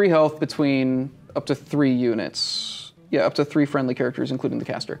up to 3 health between up to 3 units. Yeah, up to 3 friendly characters, including the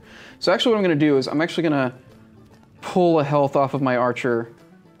caster. So actually what I'm going to do is I'm actually going to pull a health off of my archer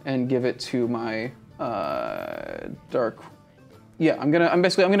and give it to my dark. Yeah, I'm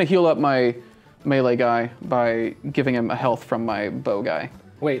gonna heal up my melee guy by giving him a health from my bow guy.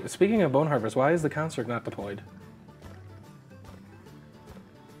 Wait, speaking of bone harvest, why is the construct not deployed?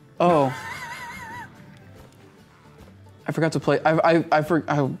 Oh. I forgot to play.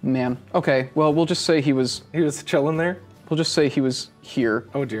 Oh man. Okay. Well, we'll just say he was. He was chilling there? We'll just say he was here.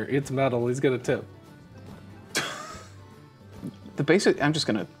 Oh dear, it's metal. He's got a tip. The basic. I'm just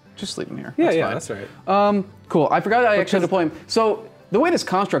gonna leave him here. Yeah, that's fine. that's right. Cool. I forgot I actually had to deploy him. So the way this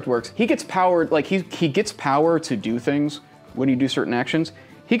construct works, he gets powered. Like he gets power to do things when you do certain actions.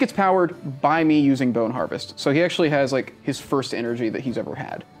 He gets powered by me using Bone Harvest. So he actually has like his first energy that he's ever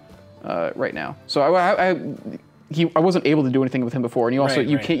had right now. So I wasn't able to do anything with him before, and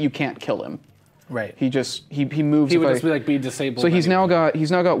you can't kill him. Right. He moves. He would just be disabled. So he's now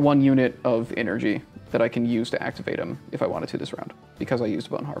got 1 unit of energy that I can use to activate him if I wanted to this round because I used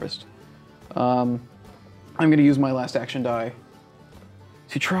Bone Harvest. I'm going to use my last action die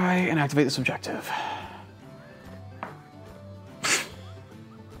to try and activate this objective.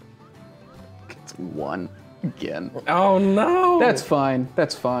 It's 1 again. Oh no! That's fine.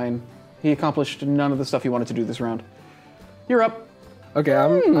 That's fine. He accomplished none of the stuff he wanted to do this round. You're up. Okay,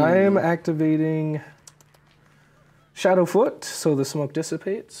 I'm activating Shadowfoot, so the smoke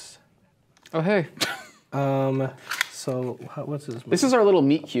dissipates. Oh hey. So what's his? This is our little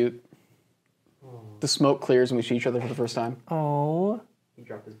meet cute. The smoke clears and we see each other for the first time. Oh. He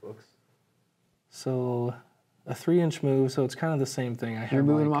dropped his books. So a 3-inch move, so it's kind of the same thing. You're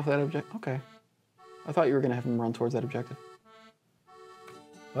moving him off that objective? Okay. I thought you were gonna have him run towards that objective.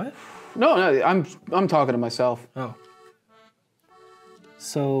 What? No, I'm talking to myself. Oh.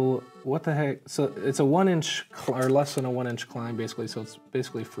 So what the heck? So it's a 1-inch or less than a 1-inch climb, basically. So it's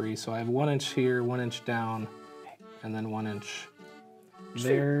basically free. So I have 1 inch here, 1 inch down, and then 1 inch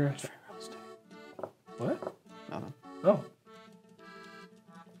there. What? Nothing. Oh.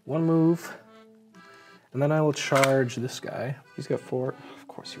 1 move, and then I will charge this guy. He's got 4. Of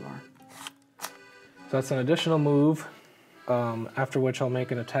course you are. So that's an additional move. After which I'll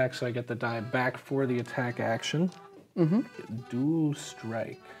make an attack, so I get the die back for the attack action. Mm-hmm. Dual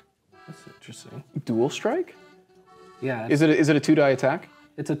strike. That's interesting. Dual strike? Yeah. Is it a 2-die attack?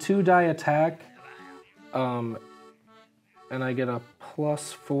 It's a 2-die attack, and I get a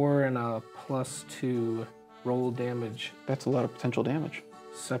 +4 and a +2 roll damage. That's a lot of potential damage.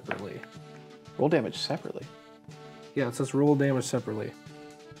 Separately. Roll damage separately. Yeah, it says roll damage separately.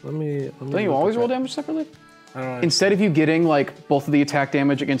 Let me Don't you always roll damage separately? I don't know. Instead of you getting like both of the attack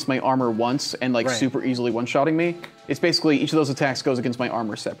damage against my armor once and like super easily one-shotting me, it's basically each of those attacks goes against my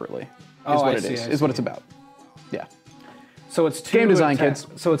armor separately. Is what it's about. Yeah. So it's 2 game design, attacks.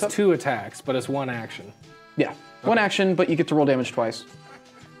 kids. So it's 2 attacks, but it's 1 action. Yeah. Okay. 1 action, but you get to roll damage twice.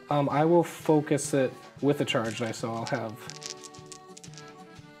 I will focus it with a charge dice, so I'll have.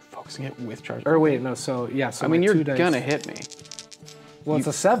 Focusing it with charge. Or wait, no. So yeah. So I mean, you're 2 dice. gonna hit me. Well, it's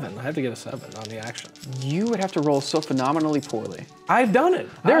a 7. I have to get a 7 on the action. You would have to roll so phenomenally poorly. I've done it.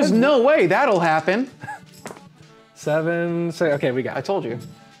 There's no way that'll happen. 7. So, okay, we got it. I told you.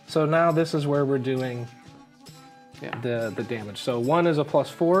 So now this is where we're doing the damage. So 1 is a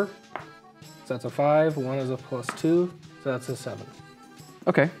 +4. So that's a 5. 1 is a +2. So that's a 7.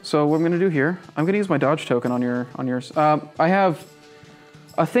 Okay. So what I'm gonna do here, I'm gonna use my dodge token on yours. I have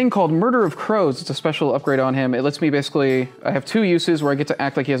a thing called Murder of Crows. It's a special upgrade on him. It lets me basically, I have 2 uses where I get to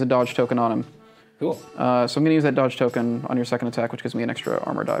act like he has a dodge token on him. Cool. So I'm going to use that dodge token on your second attack, which gives me an extra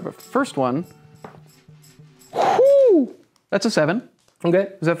armor die. But first one, whoo, that's a 7.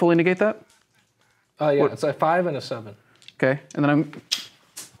 Okay. Does that fully negate that? Yeah, it's a 5 and a 7. Okay, and then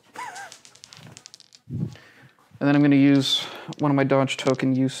I'm going to use one of my dodge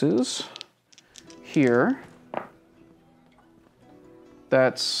token uses here.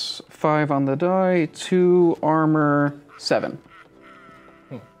 That's 5 on the die, 2 armor, 7.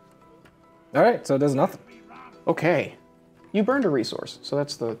 All right, so it does nothing. Okay. You burned a resource, so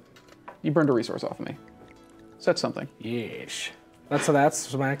that's the... You burned a resource off of me. So that's something. Yeesh. That's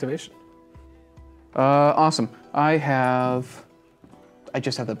my activation. Awesome. I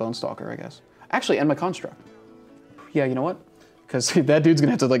just have the Bone Stalker, I guess. Actually, and my Construct. Yeah, you know what? Because that dude's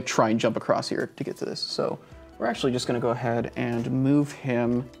gonna have to like try and jump across here to get to this. So we're actually just gonna go ahead and move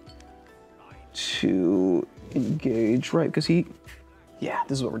him to engage, right? Because yeah,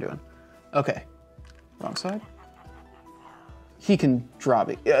 this is what we're doing. Okay, wrong side. He can drop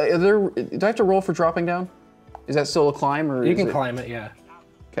it. Do I have to roll for dropping down? Is that still a climb, or you can climb it? Yeah.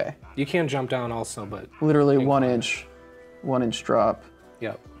 Okay. You can jump down also, but literally 1 inch, 1 inch drop.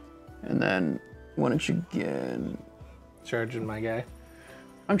 Yep. And then 1 inch again. Charging my guy.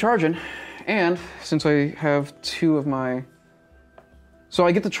 I'm charging, and since I have 2 of my, so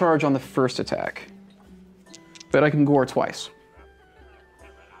I get the charge on the first attack, but I can gore twice.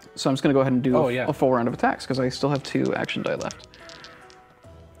 So I'm just gonna go ahead and do a full round of attacks because I still have 2 action die left.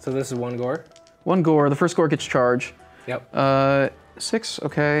 So this is 1 gore? 1 gore. The first gore gets charge. Yep. 6,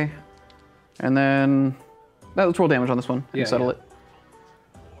 okay. And then, let's roll damage on this one and settle it.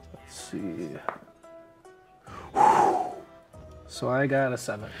 Let's see. So I got a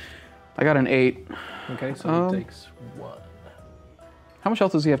 7. I got an 8. Okay, so he takes 1. How much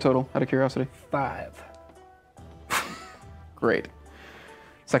health does he have total, out of curiosity? 5. Great.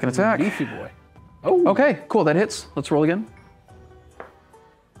 Second attack. Beefy boy. Oh. Okay, cool, that hits. Let's roll again.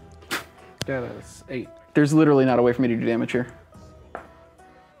 That is 8. There's literally not a way for me to do damage here.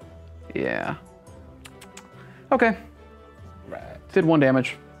 Yeah. Okay. Right. Did 1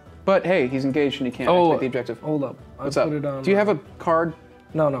 damage. But hey, he's engaged and he can't activate the objective. Hold up. What's up? Do you have a card?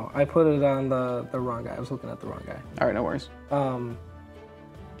 No, I put it on the wrong guy. I was looking at the wrong guy. All right, no worries.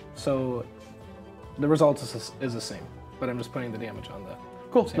 So the result is the same, but I'm just putting the damage on the...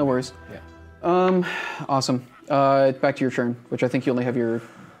 Cool, no worries. Yeah. Awesome. Back to your turn, which I think you only have your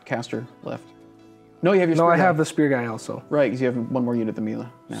caster left. No, you have your spear No, I guy. have the spear guy also. Right, because you have 1 more unit than me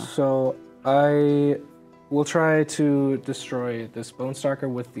now. So I will try to destroy this Bone Stalker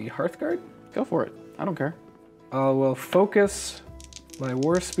with the Hearthguard. Go for it. I don't care. I will focus my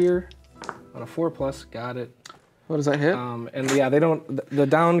War Spear on a 4+. Got it. What does that hit? And yeah, they don't. The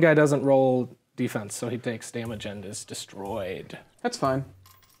down guy doesn't roll defense, so he takes damage and is destroyed. That's fine.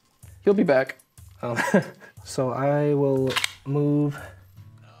 He'll be back. So I will move.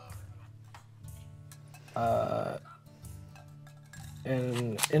 An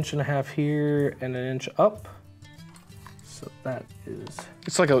 1.5 inches here and 1 inch up. So that is.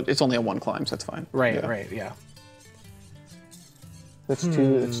 It's only a 1 climb, so that's fine. Right, yeah. right, yeah. That's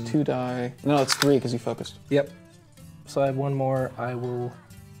 2. That's 2 die. No, it's 3 because he focused. Yep. So I have 1 more. I will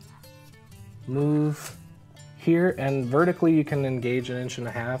move here, and vertically you can engage 1.5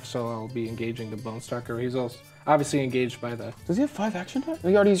 inches. So I'll be engaging the Bone Stalker. He's also obviously engaged by the. Does he have 5 action die?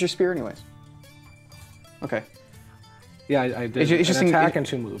 You already used your spear, anyways. Okay. Yeah, I did. It's just an attack and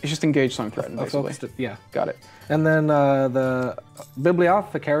 2 moves. It's just engaged, so I'm threatened, basically. Yeah. Got it. And then the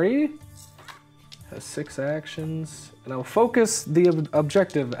Bibliothecary has 6 actions, and I'll focus the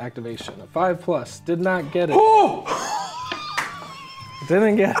objective activation. A 5+. Did not get it. Oh!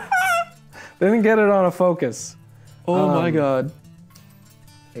 Didn't get it on a focus. Oh my god.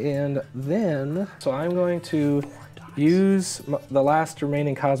 And then, so I'm going to use the last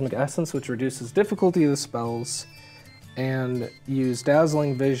remaining Cosmic Essence, which reduces difficulty of the spells, and use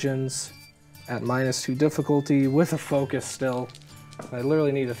Dazzling Visions at -2 difficulty with a focus still. I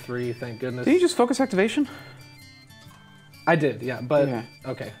literally need a 3, thank goodness. Did you just focus activation? I did, yeah, but Yeah.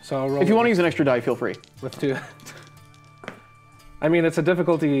 okay. So I'll roll. If you want to use an extra die, feel free. with 2. I mean, it's a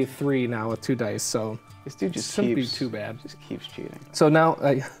difficulty 3 now with 2 dice, so This dude it just shouldn't be keeps too bad. keeps cheating. So now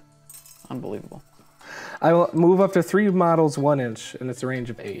Unbelievable. I will move up to 3 models 1 inch, and it's a range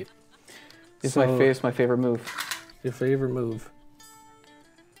of 8. It's my favorite move. Your favorite move.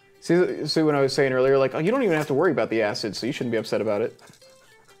 See when I was saying earlier, like, oh, you don't even have to worry about the acid, so you shouldn't be upset about it.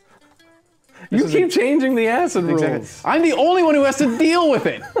 You keep changing the acid rules. I'm the only one who has to deal with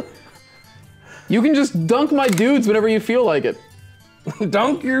it. You can just dunk my dudes whenever you feel like it.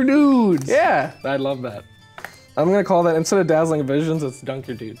 Dunk your dudes. Yeah. I love that. I'm gonna call that, instead of Dazzling Visions, it's Dunk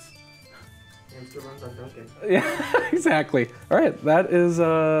Your Dudes. Hamster runs on Duncan. Yeah, exactly. All right, that is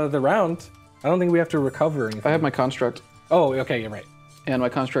the round. I don't think we have to recover anything. I have my construct, Oh, okay, you're right. and my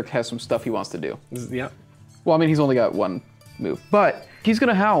construct has some stuff he wants to do. Yeah. Well, I mean, he's only got 1 move, but he's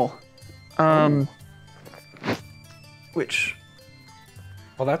gonna howl. Which,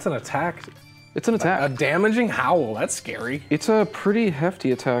 Well, that's an attack. it's an attack. A damaging howl. That's scary. It's a pretty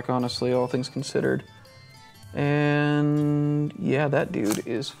hefty attack, honestly, all things considered. And yeah, that dude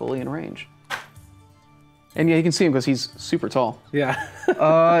is fully in range. And yeah, you can see him because he's super tall. Yeah.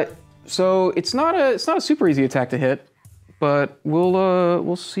 So it's not a super easy attack to hit, but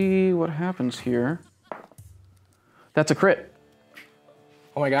we'll see what happens here. That's a crit.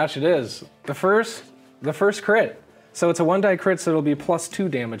 Oh my gosh, it is. The first crit. So it's a 1-die crit, so it'll be +2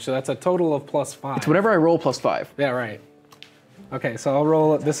 damage. So that's a total of +5. It's whatever I roll +5. Yeah, right. Okay, so I'll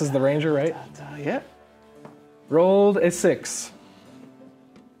roll it. This is the ranger, right? Yeah. Rolled a 6.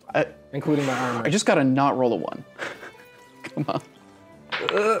 Including my armor. I just gotta not roll a 1. Come on.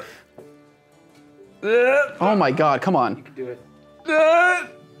 Oh my god, come on. You can do it.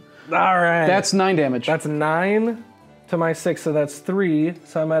 All right. That's 9 damage. That's 9 to my 6, so that's 3.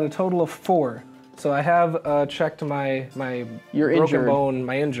 So I'm at a total of 4. So I have checked my You're broken injured. bone,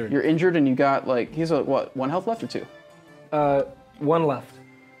 my injured. You're injured and you got like, he's a, what, 1 health left or 2? 1 left.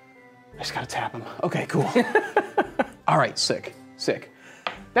 I just gotta tap him. Okay, cool. All right, sick.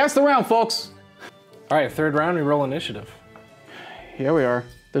 That's the round, folks. All right, 3rd round, we roll initiative. Here we are.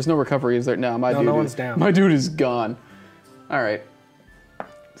 There's no recovery, is there? No, no one's down. My dude is gone. All right.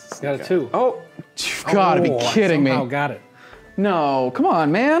 Got a 2. Oh, you've gotta be kidding me. I somehow got it. No, come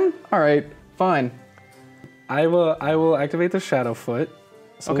on, man. All right, fine. I will activate the Shadow Foot.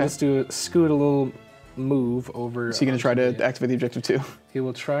 So Okay. let's do scoot a little move over. Is he gonna try to activate the objective too? He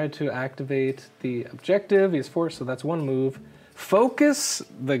will try to activate the objective. He has 4, so that's 1 move. Focus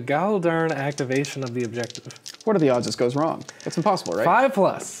the goldarn activation of the objective. What are the odds this goes wrong? It's impossible, right?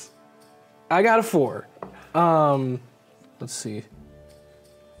 5+. I got a 4. Let's see.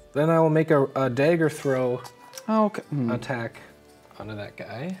 Then I will make a dagger throw Oh, okay. attack onto that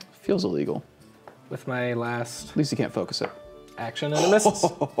guy Feels illegal. with my last At least you can't focus it. action and it misses.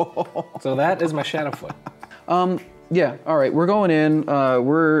 So that is my Shadow Foot. Yeah. All right. We're going in.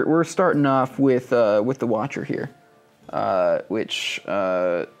 We're starting off with the Watcher here, which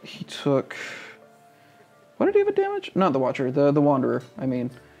he took. What did he have a damage? Not the Watcher. The Wanderer. I mean,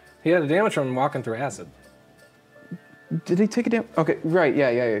 He had a damage from walking through acid. did he take a damage? Okay. Right. Yeah.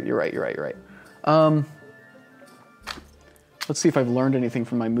 You're right. Let's see if I've learned anything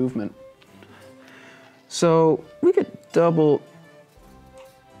from my movement. So we could double.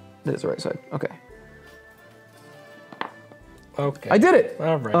 That is the right side. Okay. Okay. I did it.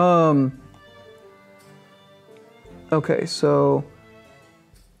 All right. Okay, so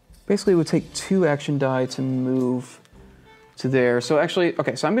basically it would take 2 action die to move to there. So actually,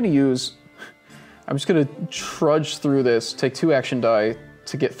 okay, so I'm just gonna trudge through this, take 2 action die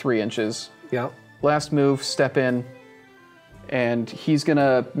to get 3 inches. Yeah. Last move, step in, and he's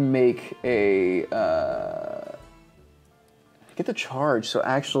gonna make a, get the charge. So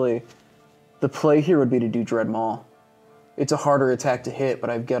actually, the play here would be to do Dread Maul. It's a harder attack to hit, but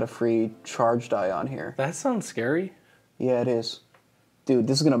I've got a free charge die on here. That sounds scary. Yeah, it is. Dude,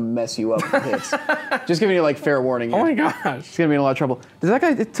 this is gonna mess you up with hits. Just giving you like fair warning here. Oh my gosh. He's gonna be in a lot of trouble. Does that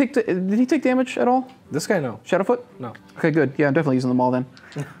guy did he take damage at all? This guy, no. Shadowfoot? No. Okay, good. Yeah, I'm definitely using them all then.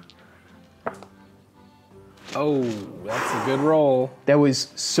 Oh, that's a good roll. That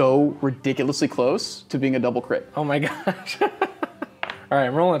was so ridiculously close to being a double crit. Oh my gosh. All right,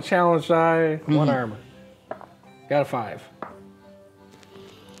 I'm rolling a challenge die, 1 armor. Got a 5.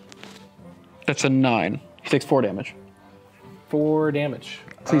 That's a 9. He takes 4 damage. 4 damage.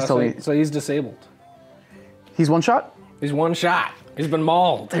 Please tell me. So he's disabled. He's 1 shot? He's 1 shot. He's been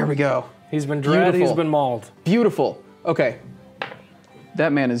mauled. There we go. He's been dread. Beautiful. He's been mauled. Beautiful. Okay.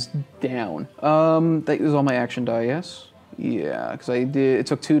 That man is down. That was all my action die, yes? Yeah, because it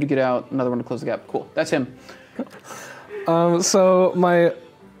took 2 to get out, another 1 to close the gap. Cool. That's him. So my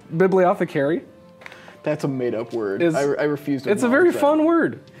bibliothecary. That's a made-up word. Is- I refuse to It's a very acknowledge that. fun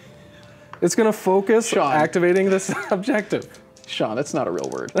word. It's gonna focus Sean. activating this objective. Sean, that's not a real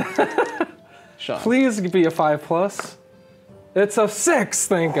word. Sean. Please be a 5+. It's a 6,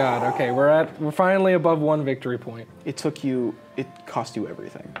 thank God. Okay, we're finally above 1 victory point. It cost you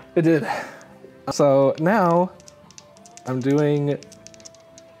everything. It did. So now I'm doing,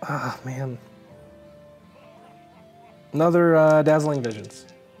 man. Another Dazzling Visions.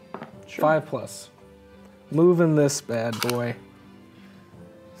 Sure. 5+. Moving this bad boy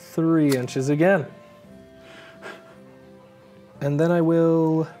 3 inches again. And then I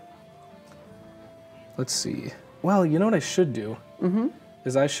will, let's see. Well, you know what I should do?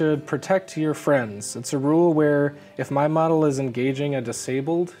 Is I should protect your friends. It's a rule where if my model is engaging a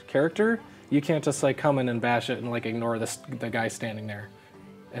disabled character, you can't just like come in and bash it and like ignore the guy standing there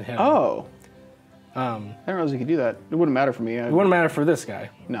and hit him. Oh. I didn't realize you could do that. It wouldn't matter for me. It wouldn't matter for this guy.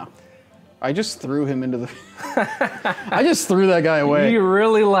 No. I just threw him into the... I just threw that guy away. He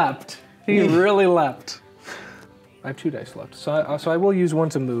really leapt. He really leapt. I have 2 dice left. So I will use 1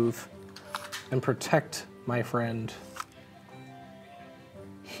 to move and protect my friend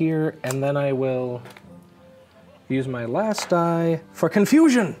here, and then I will use my last die for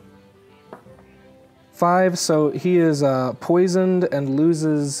confusion. 5, so he is poisoned and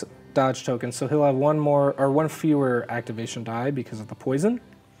loses dodge token, so he'll have one fewer activation die because of the poison,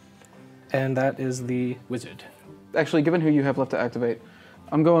 and that is the wizard. Actually, given who you have left to activate,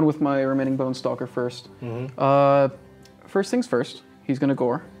 I'm going with my remaining Bone Stalker first. First things first, he's gonna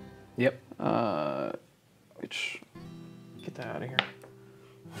gore. Yep. Get that out of here.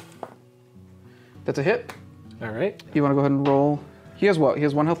 That's a hit. All right. You want to go ahead and roll? He has what? He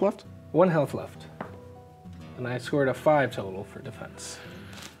has 1 health left? 1 health left. And I scored a 5 total for defense.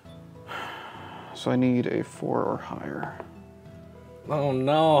 So I need a 4 or higher. Oh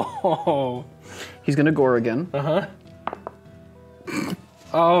no. He's gonna gore again. Uh-huh.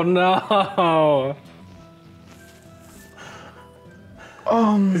 Oh no.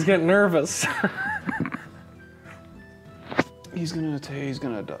 He's getting nervous. He's gonna take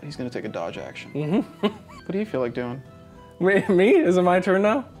a dodge action. What do you feel like doing? Wait, me? Is it my turn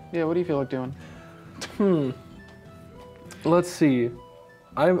now? Yeah, what do you feel like doing? Let's see.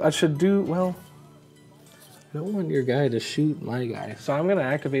 I should do, well, I don't want your guy to shoot my guy. So I'm gonna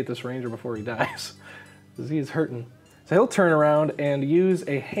activate this ranger before he dies, because he's hurting. So he'll turn around and use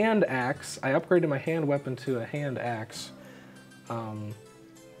a hand axe. I upgraded my hand weapon to a hand axe. And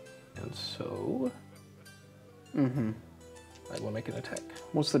so, I will make an attack.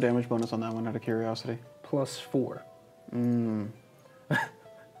 What's the damage bonus on that one, out of curiosity? +4.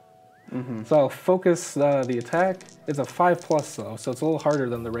 So I'll focus the attack. It's a 5+ though, so it's a little harder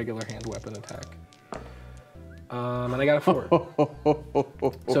than the regular hand weapon attack. And I got a 4.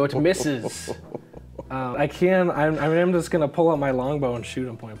 So it misses. I'm just gonna pull out my longbow and shoot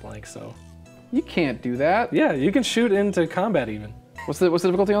him point blank, so. You can't do that. Yeah, you can shoot into combat even. What's the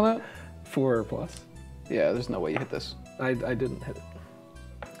difficulty on that? 4+. Yeah, there's no way you hit this. I didn't hit it.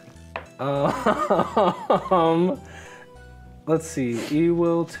 Let's see, he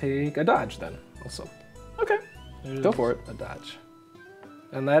will take a dodge then, also. Okay, go for it. A dodge.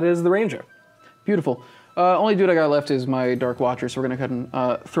 And that is the ranger. Beautiful. Only dude I got left is my Dark Watcher, so we're gonna go ahead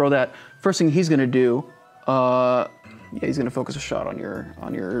and throw that. First thing he's gonna do, yeah, he's gonna focus a shot on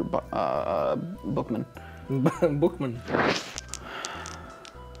your bookman. Bookman.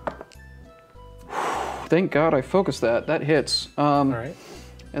 Thank God I focused that. That hits. All right.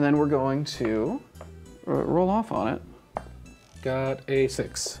 And then we're going to roll off on it. Got a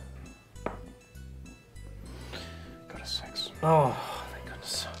 6. Got a 6. Oh, thank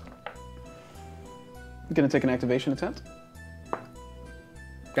goodness. Gonna take an activation attempt.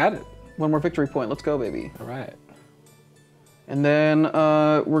 Got it. 1 more victory point. Let's go, baby. All right. And then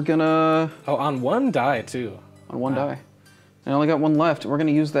we're gonna... Oh, on 1 die, too. On 1 die. I only got 1 left. We're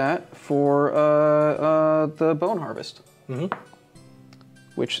gonna use that for the Bone Harvest.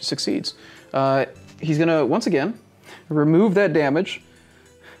 Which succeeds. He's gonna, once again, remove that damage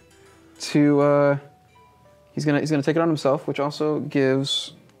to... he's gonna take it on himself, which also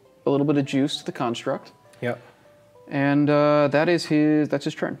gives a little bit of juice to the construct. Yep. And that's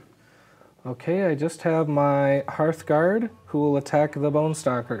his turn. Okay, I just have my Hearthguard, who will attack the Bone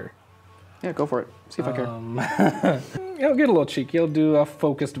Stalker. Yeah, go for it. See if I care. He'll get a little cheeky. He'll do a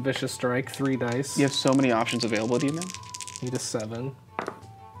focused vicious strike, 3 dice. You have so many options available to you now. Need a 7.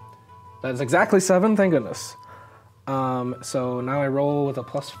 That is exactly 7, thank goodness. So now I roll with a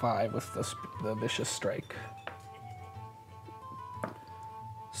 +5 with the vicious strike.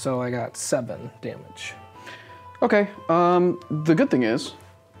 So I got 7 damage. Okay, the good thing is,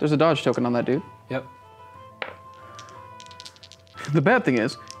 there's a dodge token on that dude. Yep. The bad thing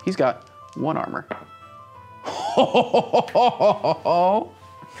is, he's got 1 armor.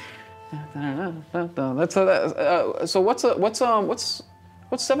 That's so what's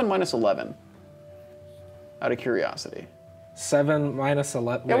 7 minus 11? Out of curiosity. 7 minus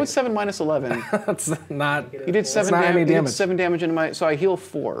 11. Yeah, what's 7 minus 11? That's not. You did 7 not any damage. damage. 7 damage into my. So I heal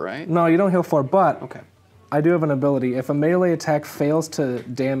 4, right? No, you don't heal 4, but Okay. I do have an ability. If a melee attack fails to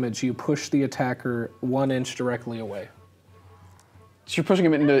damage, you push the attacker 1 inch directly away. So you're pushing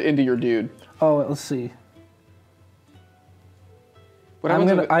him into your dude. Oh, let's see. What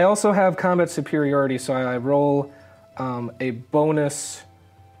happens if I also have combat superiority, so I roll a bonus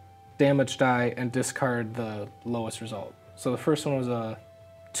damage die and discard the lowest result. So the first one was a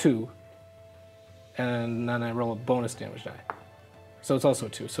 2, and then I roll a bonus damage die. So it's also a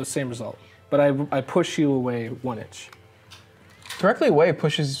 2, so same result. But I push you away 1 inch. directly away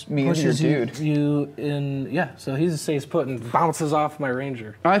pushes me into your dude? You in, yeah, so he stays put and bounces off my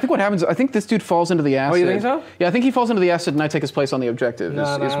ranger. I think what happens, I think this dude falls into the acid. Oh, you think so? Yeah, I think he falls into the acid and I take his place on the objective,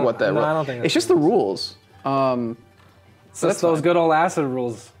 is what that no, I don't think It's that's just the rules. So So that's those good old acid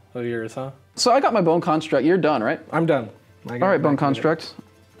rules of yours, huh? So I got my bone construct. You're done, right? I'm done. All right, bone construct.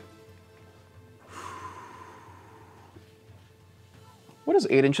 What does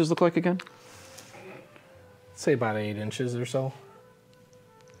 8 inches look like again? Say about 8 inches or so.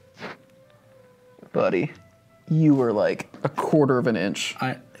 Buddy, you were like a quarter of an inch.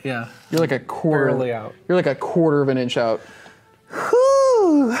 Yeah. You're like a quarter. Barely out. You're like a quarter of an inch out.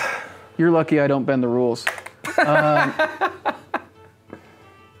 Whew. You're lucky I don't bend the rules. I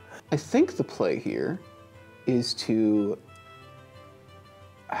think the play here is to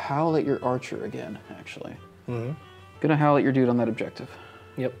howl at your archer again, actually. Mm-hmm. Gonna howl at your dude on that objective.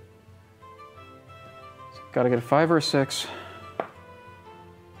 Yep. Gotta get a 5 or a 6.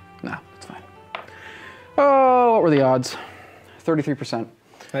 No, it's fine. Oh, what were the odds? 33%.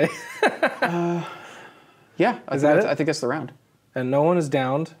 Hey. Yeah, I think that's the round. And no one is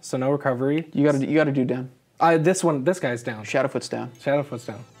downed, so no recovery. You gotta do down. This guy's down. Shadowfoot's down. Shadowfoot's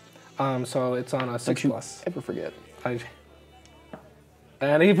down. So it's on a 6 plus. Ever forget?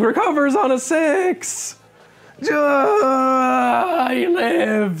 And he recovers on a 6. He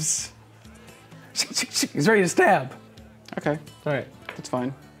lives. He's ready to stab. Okay, All right. that's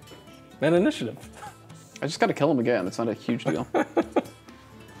fine. Then initiative. I just gotta kill him again. That's not a huge deal.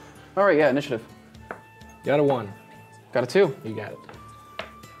 All right, yeah, initiative. Got a 1. Got a 2. You got it.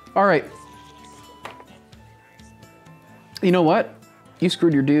 All right. You know what? You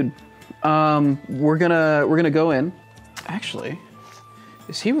screwed your dude. We're gonna go in. Actually,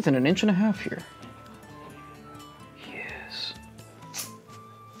 is he within an inch and a half here? He is.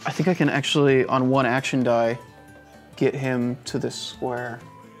 I think I can actually, on one action die, get him to this square.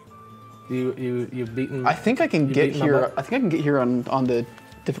 You've beaten. I think I can get beaten my here. butt? I think I can get here on the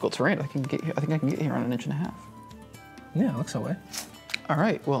difficult terrain. I think I can get here on an inch and a half. Yeah, looks that way. All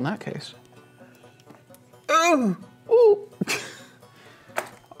right. Well, in that case. Oh. Ooh.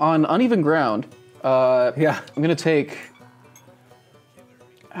 On uneven ground, Yeah. I'm gonna take.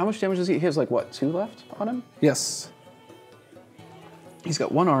 How much damage does he? He has like what, 2 left on him? Yes. He's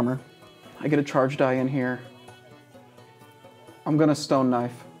got 1 armor. I get a charge die in here. I'm gonna stone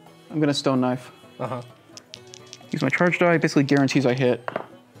knife. Uh-huh. Use my charge die. Basically guarantees I hit.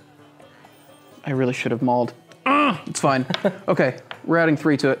 I really should have mauled. It's fine. Okay, we're adding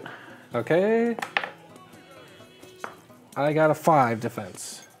 3 to it. Okay. I got a 5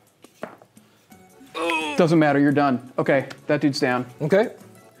 defense. Doesn't matter. You're done. Okay, that dude's down. Okay.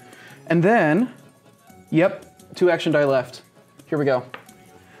 And then, yep, 2 action die left. Here we go.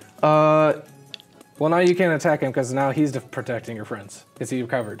 Well, now you can't attack him because now he's protecting your friends. Is he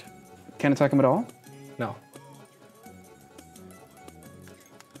recovered? Can't attack him at all? No.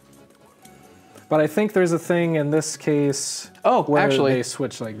 But I think there's a thing in this case where actually, they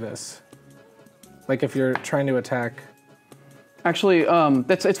switch like this. Like if you're trying to attack. Actually,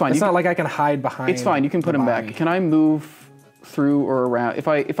 it's fine. It's not like I can hide behind. It's fine. You can put him back. Can I move through or around? If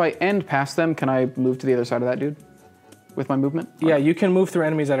I end past them, can I move to the other side of that dude with my movement? Yeah, you can move through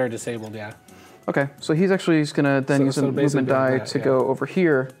enemies that are disabled. Yeah. Okay, so he's gonna then use a movement die to go over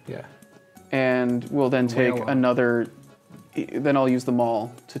here. Yeah. And we'll then take Whale on. another. Then I'll use the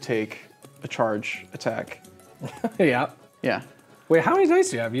maul to take a charge attack. Yeah. Yeah. Wait, how many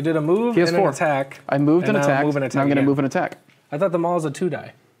dice do you have? You did a move He has and 4. an attack. I moved and an now attack. move and attack Now I'm gonna again. move an attack. I thought the mall's a 2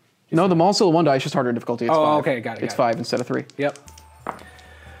 die. No, the maul's still a 1 die. It's just harder in difficulty. It's 5. Okay, got it. It's 5 instead of 3. Yep.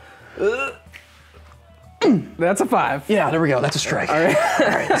 That's a 5. Yeah, there we go. That's a strike. All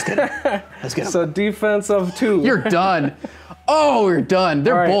right, let's get it. Let's get him. So defense of 2. You're done. Oh, we're done.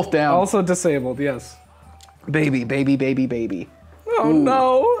 They're All right, both down. Also disabled, yes. Baby, baby, baby, baby. Oh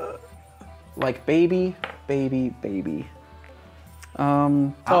no. Like baby, baby, baby.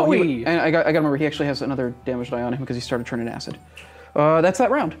 Owie. And I got to remember, he actually has another damage die on him because he started turning acid. That's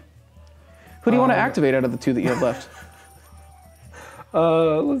that round. Who do you want to activate out of the 2 that you have left?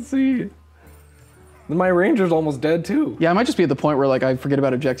 Let's see. My ranger's almost dead too. Yeah, I might just be at the point where like I forget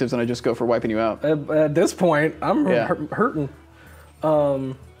about objectives and I just go for wiping you out. At this point, I'm Yeah. hurting.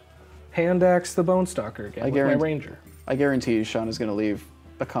 Hand axe the Bone Stalker again with my ranger. I guarantee you Sean is going to leave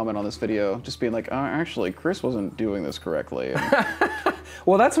a comment on this video just being like, actually, Chris wasn't doing this correctly. And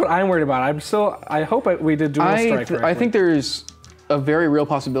Well, that's what I'm worried about. I hope we did dual strike correctly. I think there's a very real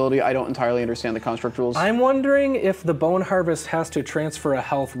possibility. I don't entirely understand the construct rules. I'm wondering if the Bone Harvest has to transfer a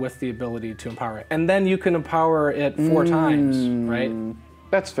health with the ability to empower it. And then you can empower it 4 times, right?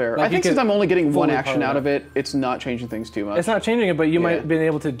 That's fair. Like I think you since could I'm only getting 1 fully action power out it of it, it's not changing things too much. It's not changing it, but you might have been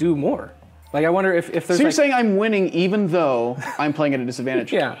able to do more. Like, I wonder if there's So you're saying I'm winning even though I'm playing at a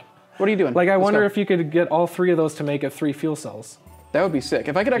disadvantage? Yeah. What are you doing? Like, I Let's wonder go. if you could get all 3 of those to make it 3 fuel cells. That would be sick.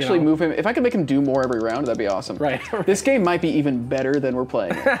 If I could actually move him, if I could make him do more every round, that'd be awesome. Right. This game might be even better than we're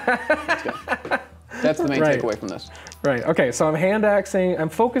playing it. Let's go. That's the main takeaway from this. Right, okay, so I'm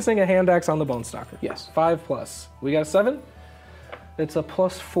focusing a hand axe on the Bone Stalker. Yes. 5+. We got a 7. It's a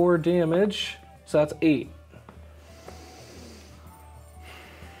 +4 damage, so that's 8.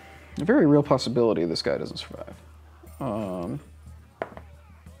 A very real possibility this guy doesn't survive.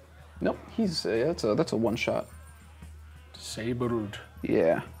 Nope, he's that's a one shot. Saberud.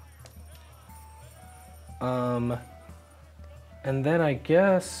 Yeah. And then I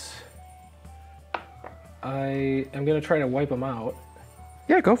guess I am gonna try to wipe him out.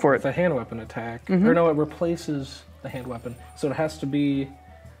 Yeah, go for it. With a hand weapon attack. Or no, it replaces the hand weapon. So it has to be,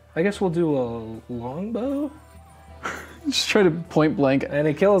 I guess we'll do a longbow? Just try to point blank. And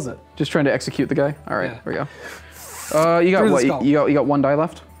he kills it. Just trying to execute the guy. All right, Yeah. here we go. You got what? You got one die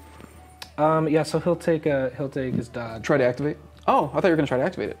left. Yeah, so he'll take his dodge. Try to activate. Oh, I thought you were gonna try to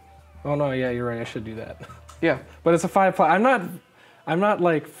activate it. Oh no, yeah, you're right. I should do that. Yeah. But it's a 5+. I'm not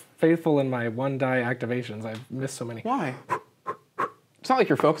like faithful in my one die activations. I've missed so many. Why? It's not like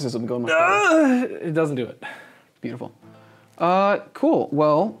your focus isn't going much better. It doesn't do it. Beautiful. Cool.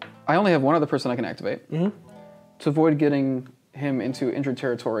 Well, I only have one other person I can activate. To avoid getting him into injured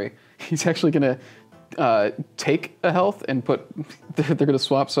territory, he's actually gonna take a health and they're gonna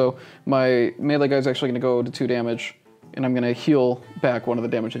swap. So my melee guy's actually gonna go to 2 damage, and I'm gonna heal back one of the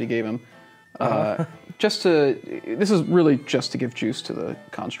damage that he gave him. This is really just to give juice to the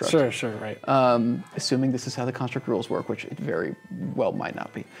construct. Sure, right. Assuming this is how the construct rules work, which it very well might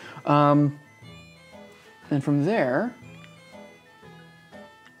not be. And from there,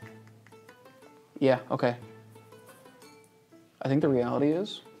 yeah, okay. I think the reality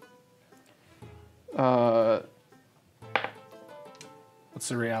is, What's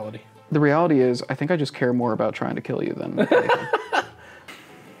the reality? the reality is, I think I just care more about trying to kill you than anything.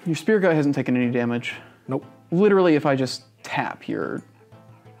 Your spear guy hasn't taken any damage. Nope. Literally, if I just tap your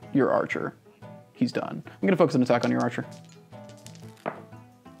archer, he's done. I'm gonna focus an attack on your archer.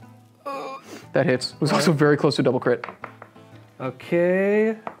 That hits. It was also very close to a double crit.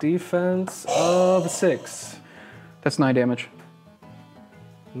 Okay, defense of 6. That's 9 damage.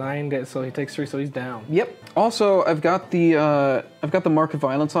 9, so he takes 3, so he's down. Yep. Also, I've got the mark of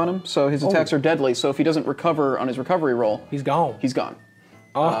violence on him, so his attacks are deadly. So if he doesn't recover on his recovery roll, He's gone. he's gone.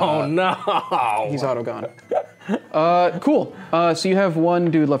 Oh no! He's auto gone. Cool. So you have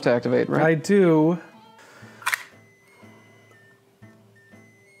one dude left to activate, right? I do.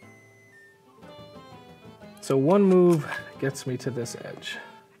 So one move gets me to this edge.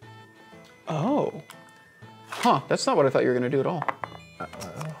 Oh. Huh. That's not what I thought you were gonna do at all.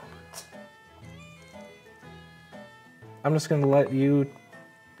 I'm just gonna let you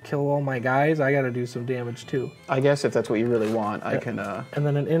kill all my guys. I gotta do some damage too. I guess if that's what you really want, I can. And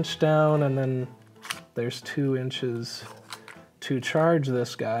then an inch down, and then there's 2 inches to charge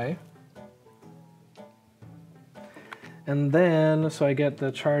this guy. And then, so I get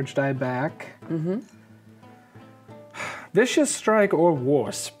the charge die back. Vicious Strike or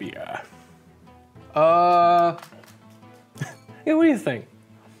War Spear? Yeah, what do you think?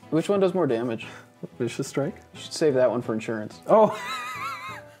 Which one does more damage? Vicious Strike? You should save that one for insurance. Oh.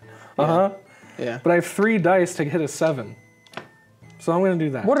 Yeah. But I have 3 dice to hit a 7. So I'm gonna do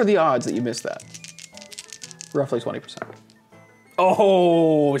that. What are the odds that you missed that? Roughly 20%.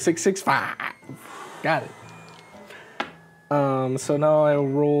 Oh, 665. Got it. So now I'll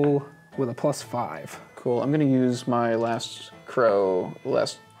roll with a +5. Cool. I'm gonna use my last crow.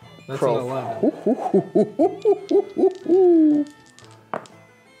 That's crow. an 11.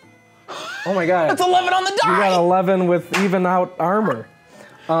 Oh my god. That's 11 on the die! You got 11 with even out armor.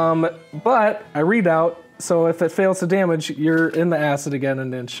 But I read out, so if it fails to damage, you're in the acid again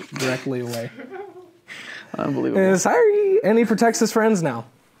an inch directly away. Unbelievable. Sorry. And he protects his friends now.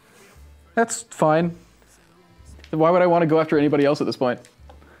 That's fine. Why would I want to go after anybody else at this point?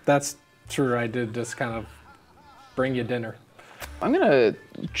 That's true. I did just kind of bring you dinner. I'm gonna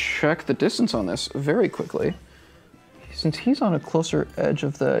check the distance on this very quickly. Since he's on a closer edge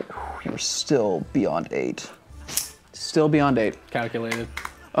of the, you're still beyond 8. Still beyond 8. Calculated.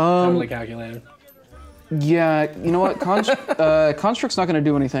 Totally calculated. Yeah, you know what? Construct's not gonna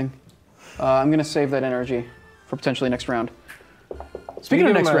do anything. I'm gonna save that energy for potentially next round. Speaking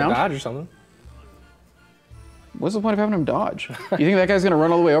of next round, dodge or something. What's the point of having him dodge? You think that guy's gonna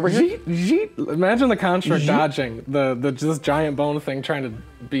run all the way over here? Imagine the construct dodging this giant bone thing trying to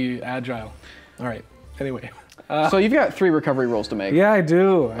be agile. All right. Anyway. So you've got 3 recovery rolls to make. Yeah, I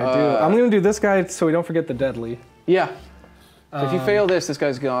do. I'm gonna do this guy so we don't forget the deadly. Yeah. So if you fail this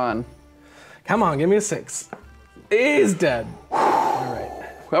guy's gone. Come on, give me a 6. He's dead.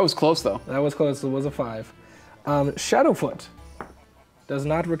 That was close though. That was close. It was a 5. Shadowfoot does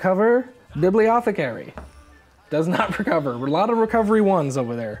not recover. Bibliothecary does not recover. A lot of recovery 1s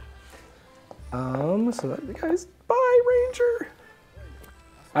over there. So that guys, bye Ranger.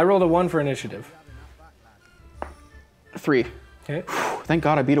 I rolled a 1 for initiative. 3. Okay. Thank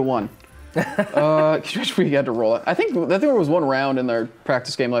God I beat a 1. We had to roll it. I think there was one round in their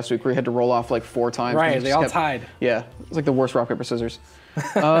practice game last week where we had to roll off like 4 times. Right, they all tied. Yeah, it's like the worst rock, paper, scissors.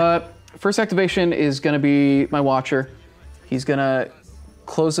 First activation is going to be my Watcher. He's going to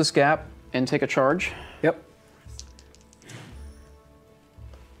close this gap and take a charge. Yep.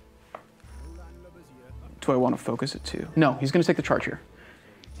 Do I want to focus it too? No, he's going to take the charge here.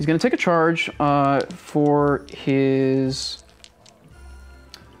 He's going to take a charge for his...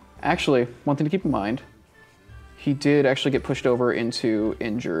 Actually, one thing to keep in mind, he did actually get pushed over into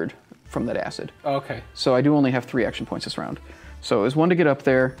injured from that acid. Okay. So I do only have 3 action points this round. So is 1 to get up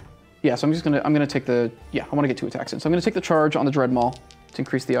there. Yeah, so I'm gonna take the, I want to get 2 attacks in. So I'm gonna take the charge on the Dread Maul to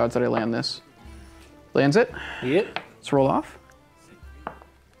increase the odds that I land this. Lands it. Yep. Let's roll off.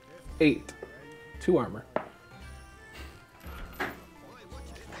 8. 2 armor.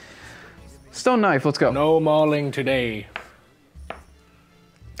 Stone Knife, let's go. No mauling today.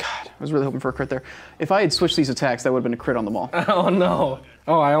 I was really hoping for a crit there. If I had switched these attacks, that would have been a crit on the Maul. Oh no.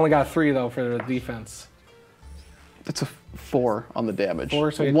 Oh, I only got 3 though for the defense. That's a 4 on the damage.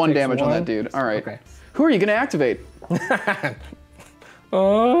 4, so it 1 takes damage on 1. that dude. All right. Okay. Who are you gonna activate?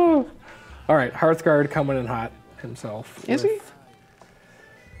 Oh. All right, Hearthguard coming in hot himself. Is he?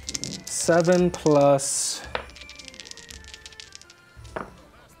 7 plus...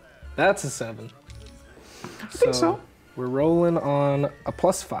 That's a 7. I think so. We're rolling on a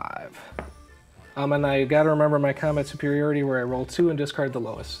 +5. And I gotta remember my combat superiority where I roll 2 and discard the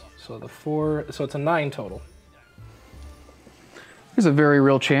lowest. So the 4, so it's a 9 total. There's a very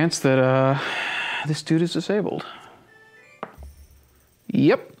real chance that this dude is disabled.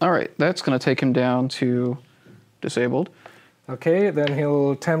 Yep, all right, that's gonna take him down to disabled. Okay, then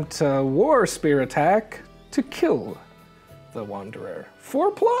he'll attempt a War Spear attack to kill the Wanderer.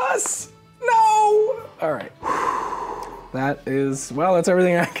 4 plus! No! All right. That is, well, that's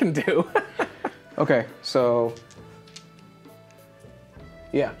everything I can do. Okay, so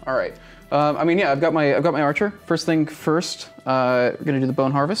yeah, all right. I mean, yeah, I've got my archer. First thing first, we're gonna do the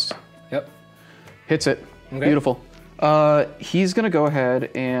Bone Harvest. Yep. Hits it. Okay. Beautiful. He's gonna go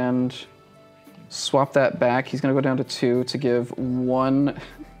ahead and swap that back. He's gonna go down to 2 to give 1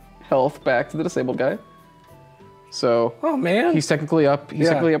 health back to the disabled guy. So Oh man. he's technically up. He's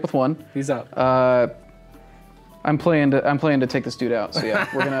technically up with 1. He's up. I'm playing to take this dude out. So yeah,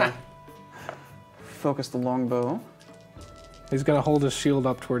 we're gonna focus the longbow. He's gonna hold his shield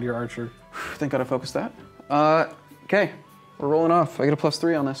up toward your archer. Thank God I focused that. Okay, we're rolling off. I get a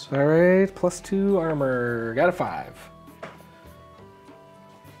 +3 on this. All right, +2 armor. Got a 5.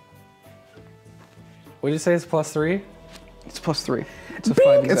 What did you say it's +3? It's +3. It's a 5 Bing!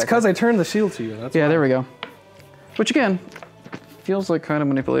 exactly. It's because I turned the shield to you. That's Yeah, why. there we go. Which again, feels like kind of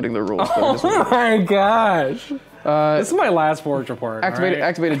manipulating the rules. But it is what it Oh my gosh. is. This is my last forge report. Activate, all right?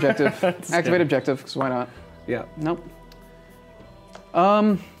 activate objective. Activate good. objective, because why not? Yeah, Nope.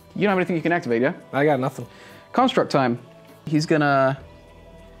 You don't have anything you can activate, yeah? I got nothing. Construct time. He's got how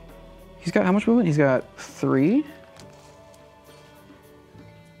much movement? He's got 3.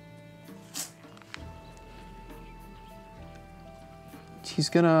 He's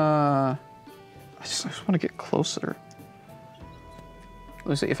gonna, I just want to get closer.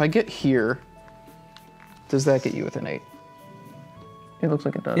 Let's see, if I get here, does that get you with an 8? It looks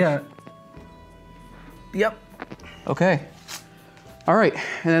like it does. Yeah. Yep. Okay. All right,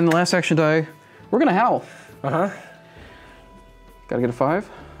 and then the last action die, we're gonna howl. Uh-huh. Gotta get a 5.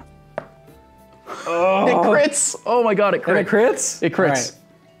 Oh. It crits! Oh my God, it crits. And it crits? It crits.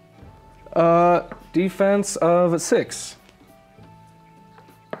 All right. Defense of 6.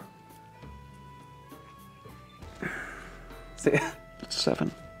 See, It's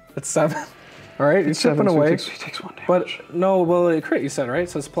 7. it's 7. All right, you're chipping 7, so away. he takes 1 damage. But no, well, it crit you said, right?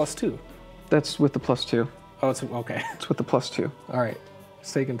 So it's +2. That's with the +2. Oh, it's okay. It's with the +2. All right,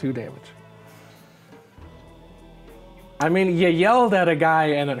 it's taking 2 damage. I mean, you yelled at a guy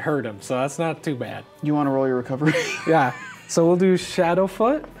and it hurt him, so that's not too bad. You want to roll your recovery? Yeah. So we'll do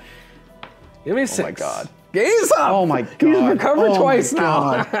Shadowfoot. Give me 6. Oh my God. Gaze up! Oh my God. He's recovered Oh twice my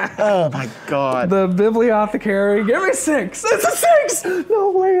now. God. Oh my God. The Bibliothecary. Give me 6. It's a 6!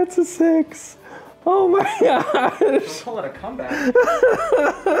 No way, it's a 6. Oh my gosh. Call it a comeback.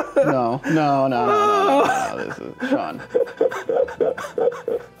 No. This is Sean.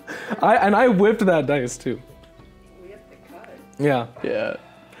 I whipped that dice too. We have to cut it. Yeah. Yeah.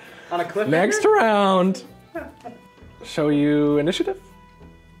 On a cliff. Next round. Show you initiative?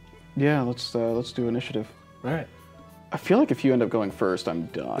 Yeah, let's do initiative. All right. I feel like if you end up going first, I'm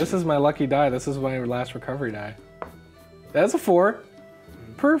done. This is my lucky die. This is my last recovery die. That's a 4.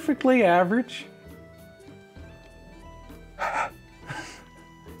 Perfectly average.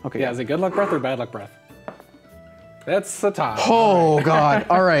 Okay. Yeah, is it good luck breath or bad luck breath? That's the top. Oh God!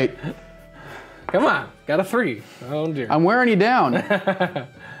 All right. Come on, got a 3. Oh dear. I'm wearing you down.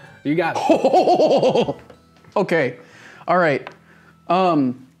 You got it. Oh, okay. All right.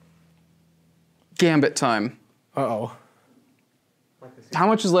 Gambit time. Uh-oh. How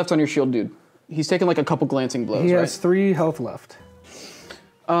much is left on your shield, dude? He's taking like a couple glancing blows, He right? has 3 health left.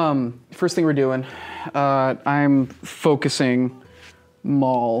 First thing we're doing, I'm focusing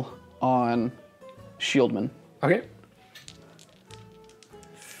Maul on Shieldman. Okay.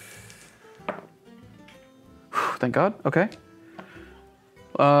 Thank God. Okay.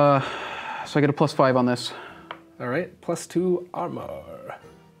 So I get a +5 on this. All right, +2 armor.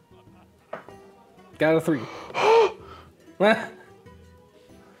 Got a 3. I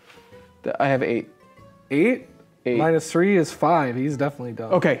have 8. 8? 8. -3 is 5. He's definitely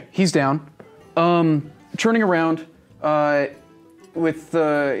done. Okay, he's down. Turning around with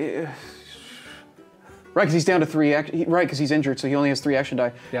the... right, because he's down to 3. Right, because he's injured, so he only has 3 action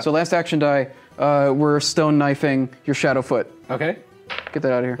die. Yeah. So last action die, we're stone knifing your Shadowfoot. Okay. Get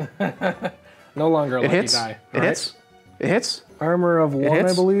that out of here. No longer a It lucky hits. die. It All right. hits. It hits. Armor of 1, I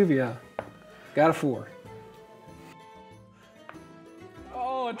hits. believe. Yeah. Got a 4.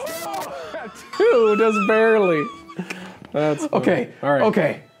 Oh, it's 2, just barely. That's funny. Okay. All right.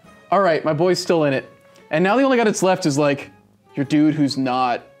 Okay. All right. My boy's still in it, and now the only guy that's left is like your dude who's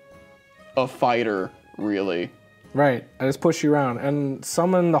not a fighter, really. Right. I just push you around and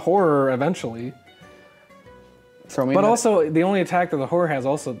summon the horror eventually. Throw me. But in that. also, the only attack that the horror has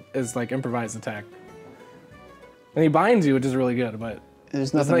also is like improvised attack. And he binds you, which is really good, but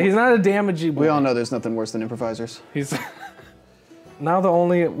There's nothing. he's not a damagey boy. We all know there's nothing worse than improvisers. He's now the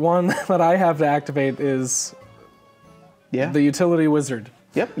only one that I have to activate is Yeah. the utility wizard.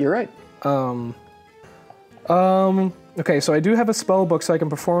 Yep. You're right. Okay, so I do have a spell book, so I can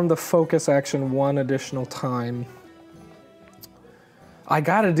perform the focus action 1 additional time. I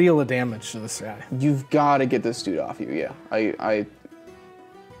gotta deal a damage to this guy. You've got to get this dude off you. Yeah. I.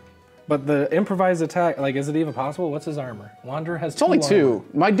 But the improvised attack, like, is it even possible? What's his armor? Wanderer has 2 It's only armor. 2.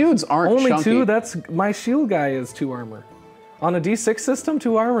 My dudes aren't Only chunky. 2? That's my shield guy is 2 armor. On a D6 system,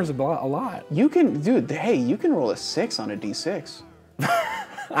 2 armor is a lot. You can, dude. Hey, you can roll a 6 on a D6.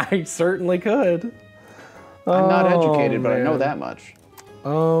 I certainly could. I'm not educated, but I know man. that much.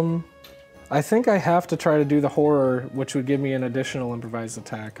 I think I have to try to do the horror, which would give me an additional improvised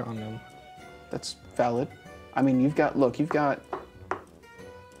attack on him. That's valid. I mean, you've got. Look, you've got.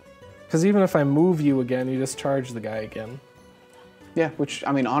 Because even if I move you again, you just charge the guy again. Yeah, which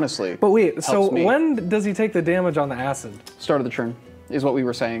I mean, honestly. But wait, so helps me. when does he take the damage on the acid? Start of the turn is what we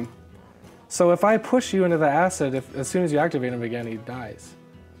were saying. So if I push you into the acid, as soon as you activate him again, he dies.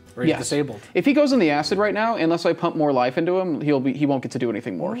 Or he's Yes. disabled. If he goes in the acid right now, unless I pump more life into him, he won't get to do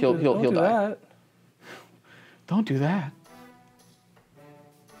anything more. He'll Don't do die. that. Don't do that.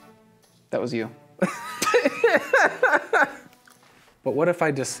 That was you. But what if I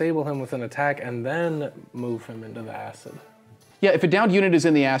disable him with an attack and then move him into the acid? Yeah, if a downed unit is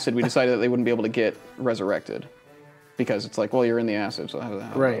in the acid, we decided that they wouldn't be able to get resurrected. Because it's like, well, you're in the acid, so how does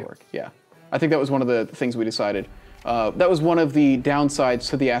that work? Yeah. I think that was one of the things we decided. That was one of the downsides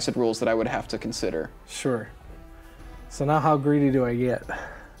to the acid rules that I would have to consider. Sure. So now how greedy do I get?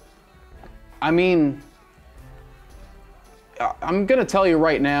 I mean, I'm going to tell you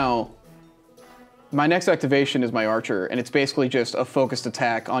right now, my next activation is my archer, and it's basically just a focused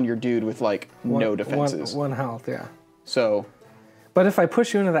attack on your dude with, like, no defenses. One health, yeah. So... But if I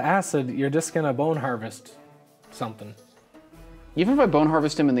push you into the acid, you're just gonna bone harvest something. Even if I bone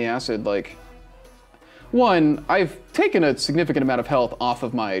harvest him in the acid, like... One, I've taken a significant amount of health off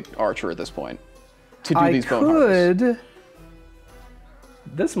of my archer at this point to do these bone harvests.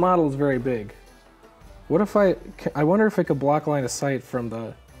 This model is very big. What if I wonder if it could block line of sight from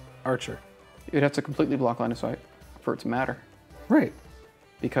the archer. You'd have to completely block line of sight for it to matter. Right.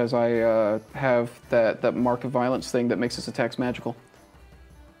 Because I have that mark of violence thing that makes his attacks magical.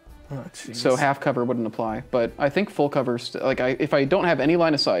 Oh, jeez. So half cover wouldn't apply. But I think full cover, if I don't have any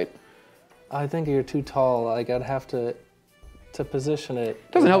line of sight... I think you're too tall. Like, I'd have to position it.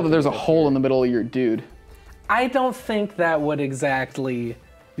 It doesn't help that there's a hole in the middle of your dude. I don't think that would exactly...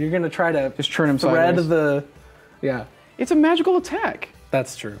 You're gonna try to Just turn him thread sideways. the... Yeah. It's a magical attack.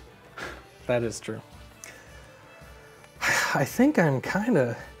 That's true. That is true. I think I'm kind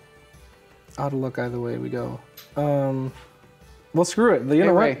of ought to look either way we go. Well, screw it. You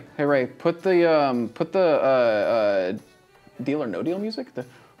know what? Hey Ray, put the Deal or No Deal music. The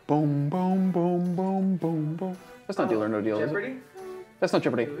boom boom boom boom boom boom. That's not Deal or No Deal. Jeopardy? That's not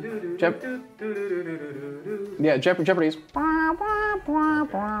Jeopardy. Yeah, Jeopardy's.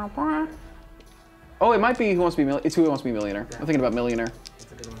 Oh, it might be Who Wants to Be Millionaire. It's Who Wants to Be Millionaire. I'm thinking about Millionaire.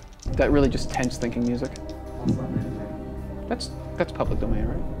 That's a good one. That really just tense thinking music. Also on anything. That's public domain,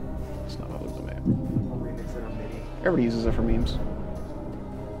 right? It's not public domain. I'll remix it on MIDI. Everybody uses it for memes.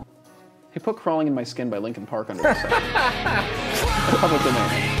 He put Crawling in My Skin by Linkin Park under the set. Public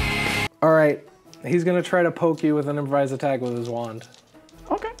domain. All right. He's going to try to poke you with an improvised attack with his wand.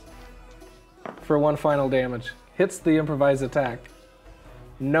 Okay. For 1 final damage. Hits the improvised attack.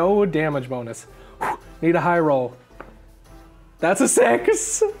 No damage bonus. Need a high roll. That's a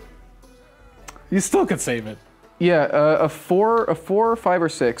 6. You still could save it. Yeah, a 4, 5, or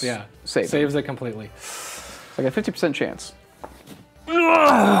 6. Yeah. Saves it completely. Like a 50% chance.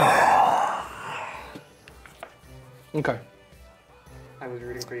 Okay. I was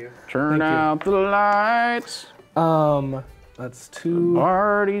rooting for you. Turn out the lights. That's 2.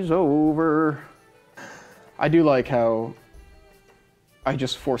 Party's over. I do like how I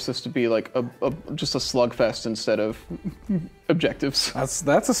just forced this to be like just a slugfest instead of objectives. That's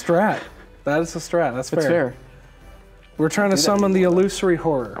a strat. That is a strat. That's fair. That's fair. We're trying to summon the illusory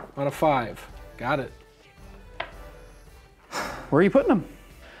horror on a 5. Got it. Where are you putting them?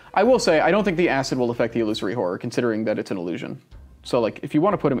 I will say, I don't think the acid will affect the illusory horror, considering that it's an illusion. So, like, if you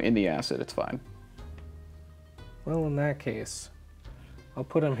want to put him in the acid, it's fine. Well, in that case, I'll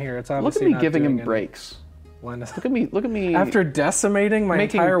put him here. It's Look at obviously me not giving him doing breaks. Why not? Look at me. After decimating my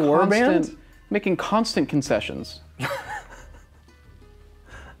entire warband? Making constant concessions.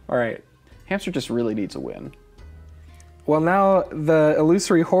 All right. Hamster just really needs a win. Well, now the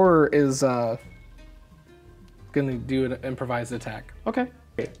illusory horror is gonna do an improvised attack. Okay.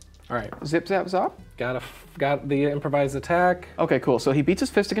 All right. Zip, zap, zop. Got the improvised attack. Okay, cool. So he beats his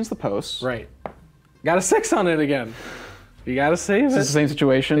fist against the post. Right. Got a 6 on it again. You gotta save Is it. this the same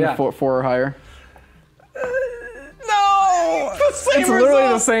situation? Yeah. 4 or higher? No! It's literally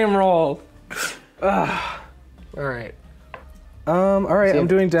the same roll. All right. All right. I'm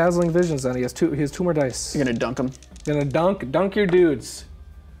doing dazzling visions on. He has 2 more dice. You're gonna dunk him. Gonna dunk your dudes,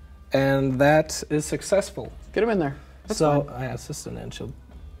 and that is successful. Get him in there. That's so fine. I assist an inch. She'll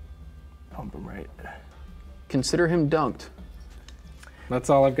pump him right. Consider him dunked. That's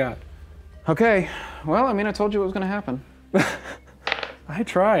all I've got. Okay. Well, I mean, I told you what was gonna happen. I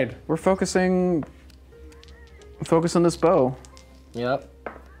tried. We're focusing on this bow. Yep.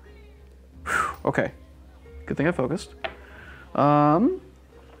 Okay. Good thing I focused. I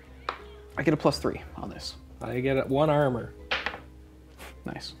get a +3 on this. I get 1 armor.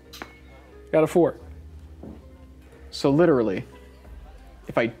 Nice. Got a 4. So literally,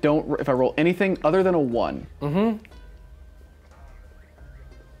 if I roll anything other than a 1. Mm-hmm.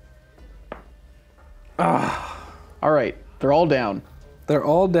 All right, they're all down. They're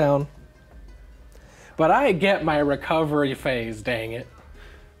all down. But I get my recovery phase, dang it.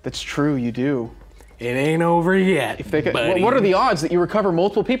 That's true, you do. It ain't over yet. If they could, buddy. what are the odds that you recover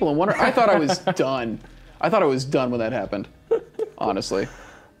multiple people in one? I thought I was done. I thought I was done when that happened. Honestly.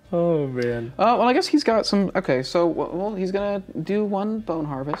 Oh man. Well, I guess he's got some. Okay, so well, he's gonna do 1 bone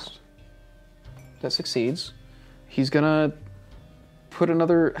harvest. That succeeds. He's gonna put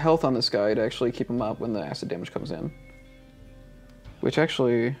another health on this guy to actually keep him up when the acid damage comes in. Which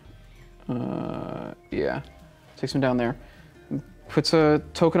actually, yeah, takes him down there. Puts a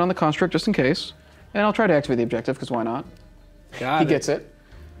token on the construct just in case. And I'll try to activate the objective, because why not? He gets it.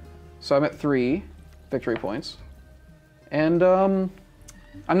 So I'm at 3 victory points. And I'm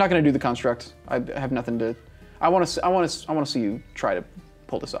not going to do the construct. I have nothing to... I want to see you try to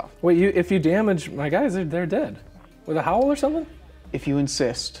pull this off. Wait, if you damage my guys, they're dead. With a howl or something? If you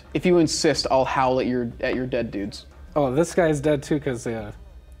insist, I'll howl at your dead dudes. Oh, this guy's dead too, because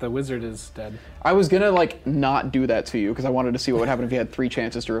the wizard is dead. I was gonna like not do that to you because I wanted to see what would happen if you had 3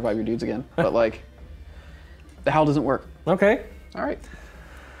 chances to revive your dudes again. But like, the howl doesn't work. Okay. All right.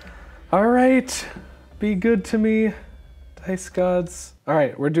 All right. Be good to me, dice gods. All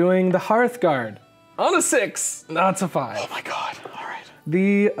right, we're doing the Hearthguard on a 6. No, it's a 5. Oh my god. All right.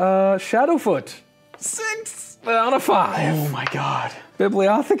 The Shadowfoot, 6 on a 5. Oh my god.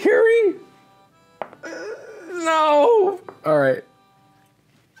 Bibliothecary? No. All right.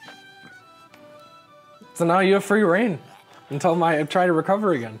 So now you have free reign until I try to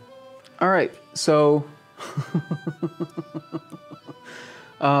recover again. All right. So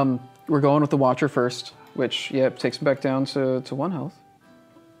we're going with the Watcher first, which takes him back down to 1 health.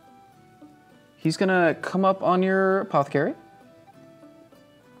 He's gonna come up on your apothecary.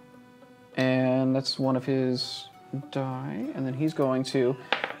 And that's one of his die. And then he's going to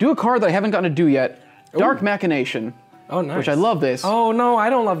do a card that I haven't gotten to do yet. Dark Machination. Oh, nice. Which I love this. Oh, no, I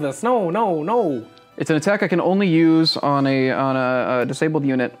don't love this. No, no, no. It's an attack I can only use on a disabled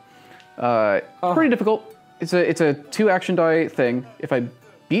unit. It's pretty difficult. It's a 2 action die thing. If I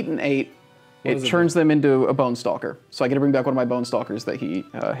beat an 8, it turns them into a Bone Stalker. So I get to bring back one of my Bone Stalkers that he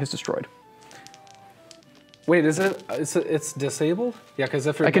has destroyed. Wait, is it? It's disabled? Yeah, because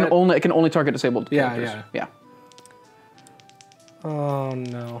if you're I can only target disabled characters. Yeah. Oh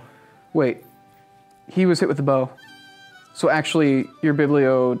no. Wait, he was hit with the bow. So actually, your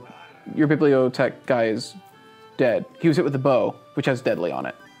bibliotech guy is dead. He was hit with the bow, which has deadly on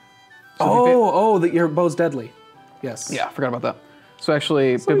it. So your bow's deadly. Yes. Yeah, forgot about that. So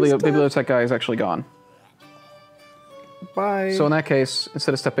actually, bibliotech guy is actually gone. Bye. So in that case,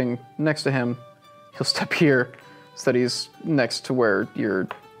 instead of stepping next to him, he'll step here so that he's next to where your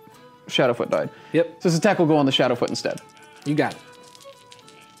Shadowfoot died. Yep. So this attack will go on the Shadowfoot instead. You got it.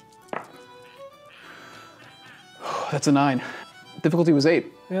 That's a 9. Difficulty was 8.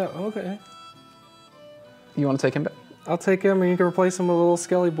 Yeah, okay. You want to take him back? I'll take him and you can replace him with a little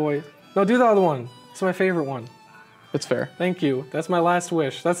skelly boy. No, do the other one. It's my favorite one. That's fair. Thank you. That's my last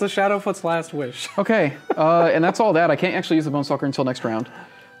wish. That's the Shadowfoot's last wish. Okay, and that's all that. I can't actually use the Bone Stalker until next round.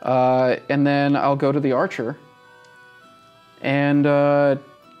 And then I'll go to the Archer. And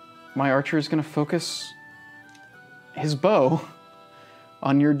my Archer is going to focus his bow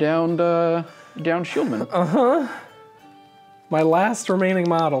on your downed shieldman. Uh-huh. My last remaining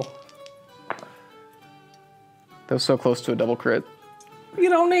model. That was so close to a double crit. You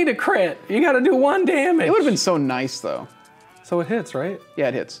don't need a crit. You got to do 1 damage. It would have been so nice, though. So it hits, right? Yeah,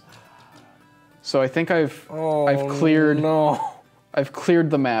 it hits. So I think I've cleared. No. I've cleared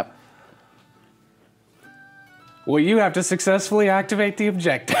the map. Well, you have to successfully activate the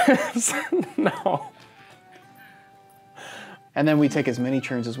objectives. No. And then we take as many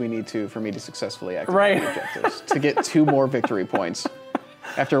turns as we need to for me to successfully activate the objectives to get 2 more victory points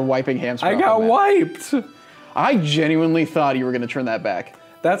after wiping Hamster. I got wiped. I genuinely thought you were going to turn that back.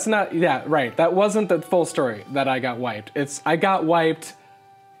 That's not, yeah, right. That wasn't the full story that I got wiped. I got wiped.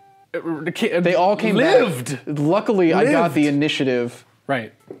 They all came back. Luckily, I got the initiative.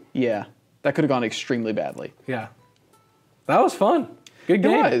 Right. Yeah. That could have gone extremely badly. Yeah. That was fun. Good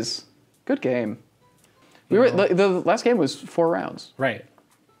game. It was. Good game. The last game was 4 rounds. Right.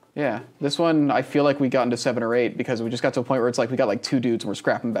 Yeah. This one, I feel like we got into 7 or 8 because we just got to a point where it's like we got like 2 dudes and we're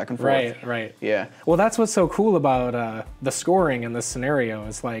scrapping back and forth. Right. Yeah. Well, that's what's so cool about the scoring in this scenario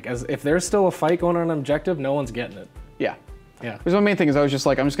is like, if there's still a fight going on an objective, no one's getting it. Yeah. Yeah. Because my main thing is I was just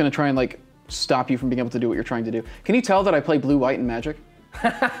like, I'm just going to try and like stop you from being able to do what you're trying to do. Can you tell that I play blue-white in Magic?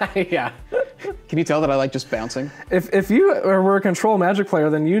 Yeah. Can you tell that I like just bouncing? If you were a control Magic player,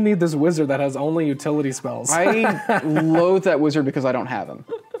 then you need this wizard that has only utility spells. I loathe that wizard because I don't have him.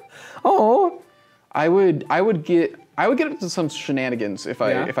 Oh. I would get into some shenanigans if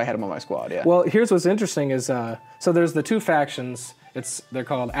I had him on my squad. Yeah. Well, here's what's interesting is so there's the 2 factions. They're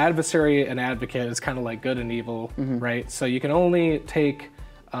called Adversary and Advocate. It's kind of like good and evil, right? So you can only take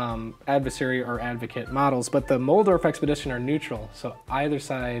Adversary or Advocate models, but the Moldorf Expedition are neutral, so either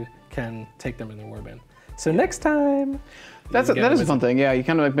side can take them in their warband. So next time, that is a fun thing. Yeah, you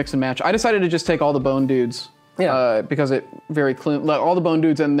kind of like mix and match. I decided to just take all the bone dudes. Yeah. Because it very clean, like all the bone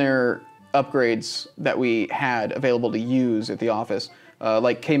dudes and their upgrades that we had available to use at the office,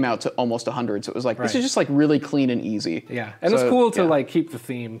 like came out to almost 100. So it was like this is just like really clean and easy. Yeah, and it's cool to like keep the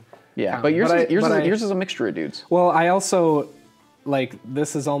theme. Yeah, but yours is a mixture of dudes. Well, I also like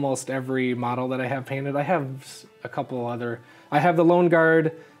this is almost every model that I have painted. I have a couple other. I have the Lone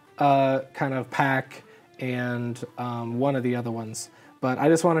Guard kind of pack and one of the other ones, but I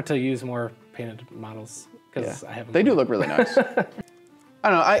just wanted to use more painted models. Because I haven't. They do look really nice. I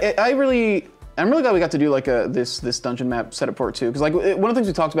don't know. I'm really glad we got to do like this dungeon map setup for it too. Because like one of the things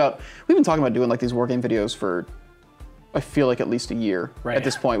we talked about, we've been talking about doing like these wargame videos for, I feel like at least a year at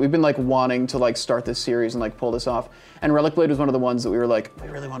this point. We've been like wanting to like start this series and like pull this off. And Relicblade was one of the ones that we were like, we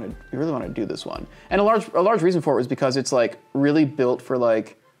really want to do this one. And a large reason for it was because it's like really built for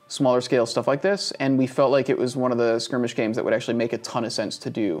like smaller scale stuff like this. And we felt like it was one of the skirmish games that would actually make a ton of sense to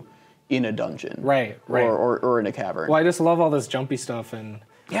do in a dungeon, right, or in a cavern. Well, I just love all this jumpy stuff and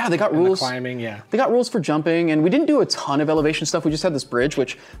they got rules. The climbing, they got rules for jumping, and we didn't do a ton of elevation stuff. We just had this bridge,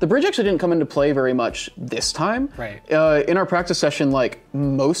 which the bridge actually didn't come into play very much this time. Right. In our practice session, like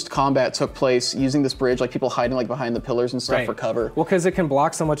most combat took place using this bridge, like people hiding like behind the pillars and stuff for cover. Well, because it can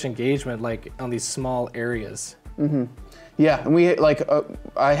block so much engagement, like on these small areas. Yeah, and we like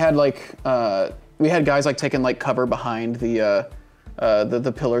I had like we had guys like taking like cover behind the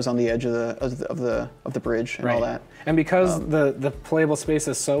pillars on the edge of the bridge and all that. And because the playable space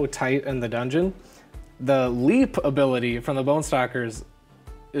is so tight in the dungeon, the leap ability from the Bone Stalkers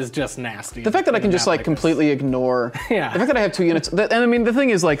is just nasty. The fact that I can just like completely ignore. Yeah. The fact that I have 2 units, and I mean the thing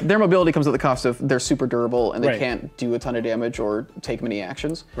is like their mobility comes at the cost of they're super durable and they Right. can't do a ton of damage or take many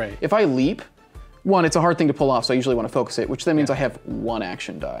actions. Right. If I leap, one, it's a hard thing to pull off, so I usually want to focus it, which then means I have 1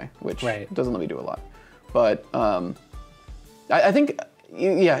 action die, which Right. doesn't let me do a lot. But I think.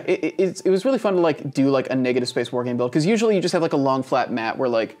 Yeah, it was really fun to like do like a negative space wargame build because usually you just have like a long flat mat where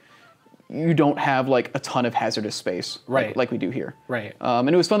like you don't have like a ton of hazardous space like we do here. Right. And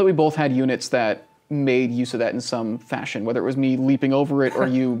it was fun that we both had units that made use of that in some fashion, whether it was me leaping over it or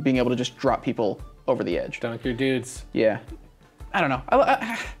you being able to just drop people over the edge. Dunk your dudes. Yeah. I don't know.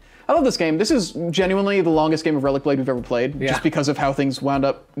 I love this game. This is genuinely the longest game of Relicblade we've ever played, just because of how things wound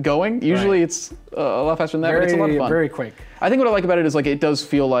up going. Usually it's a lot faster than that, but it's a lot of fun. Very quick. I think what I like about it is like it does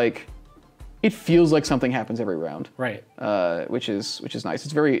feel like it feels like something happens every round. Right. Which is nice.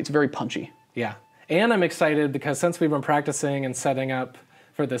 It's very punchy. Yeah. And I'm excited because since we've been practicing and setting up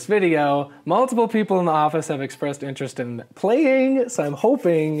for this video, multiple people in the office have expressed interest in playing, so I'm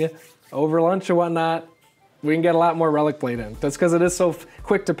hoping over lunch or whatnot, we can get a lot more Relicblade in. That's because it is so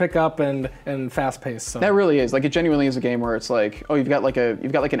quick to pick up and fast-paced. So. That really is. Like, it genuinely is a game where it's like, oh, you've got like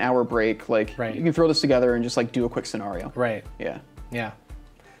an hour break. Like, you can throw this together and just like do a quick scenario. Right. Yeah. Yeah.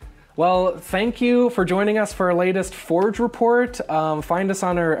 Well, thank you for joining us for our latest Forge report. Find us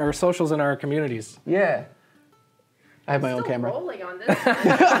on our socials and our communities. Yeah. I have my own Still camera. rolling on this.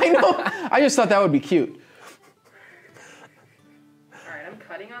 I know. I just thought that would be cute. All right, I'm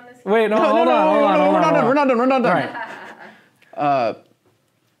cutting on this. Wait, no, hold on. We're not done. All right.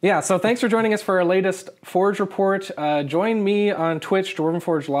 Yeah, so thanks for joining us for our latest Forge report. Join me on Twitch, Dwarven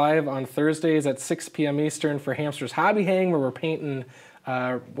Forge Live, on Thursdays at 6 p.m. Eastern for Hamster's Hobby Hang, where we're painting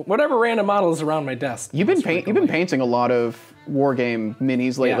whatever random models around my desk. You've been painting a lot of wargame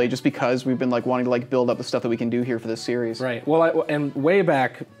minis lately, just because we've been like wanting to like build up the stuff that we can do here for this series. Right. Well, and way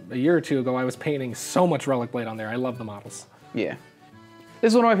back a year or two ago, I was painting so much Relicblade on there. I love the models. Yeah.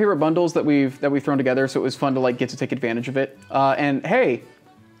 This is one of my favorite bundles that we've thrown together, so it was fun to like get to take advantage of it. And hey,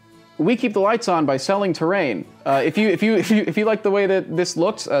 we keep the lights on by selling terrain. If you like the way that this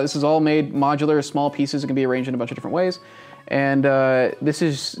looks, this is all made modular, small pieces. It can be arranged in a bunch of different ways. And this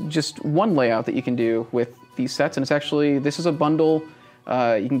is just one layout that you can do with these sets. And it's actually, this is a bundle.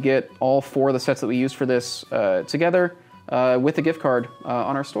 You can get all 4 of the sets that we used for this together with a gift card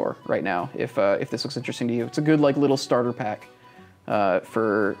on our store right now. If this looks interesting to you, it's a good like little starter pack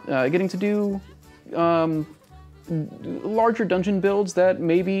for getting to do larger dungeon builds that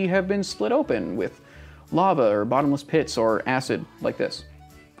maybe have been split open with lava or bottomless pits or acid like this.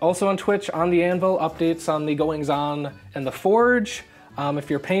 Also on Twitch, on the Anvil, updates on the goings-on in the Forge. If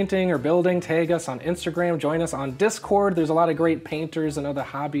you're painting or building, tag us on Instagram, join us on Discord. There's a lot of great painters and other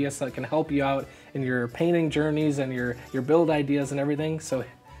hobbyists that can help you out in your painting journeys and your build ideas and everything. So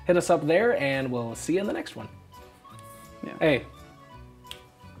hit us up there and we'll see you in the next one. Yeah. Hey,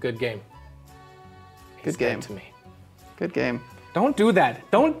 good game. Good game. To me. Good game. Don't do that.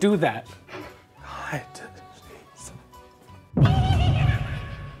 Don't do that. God.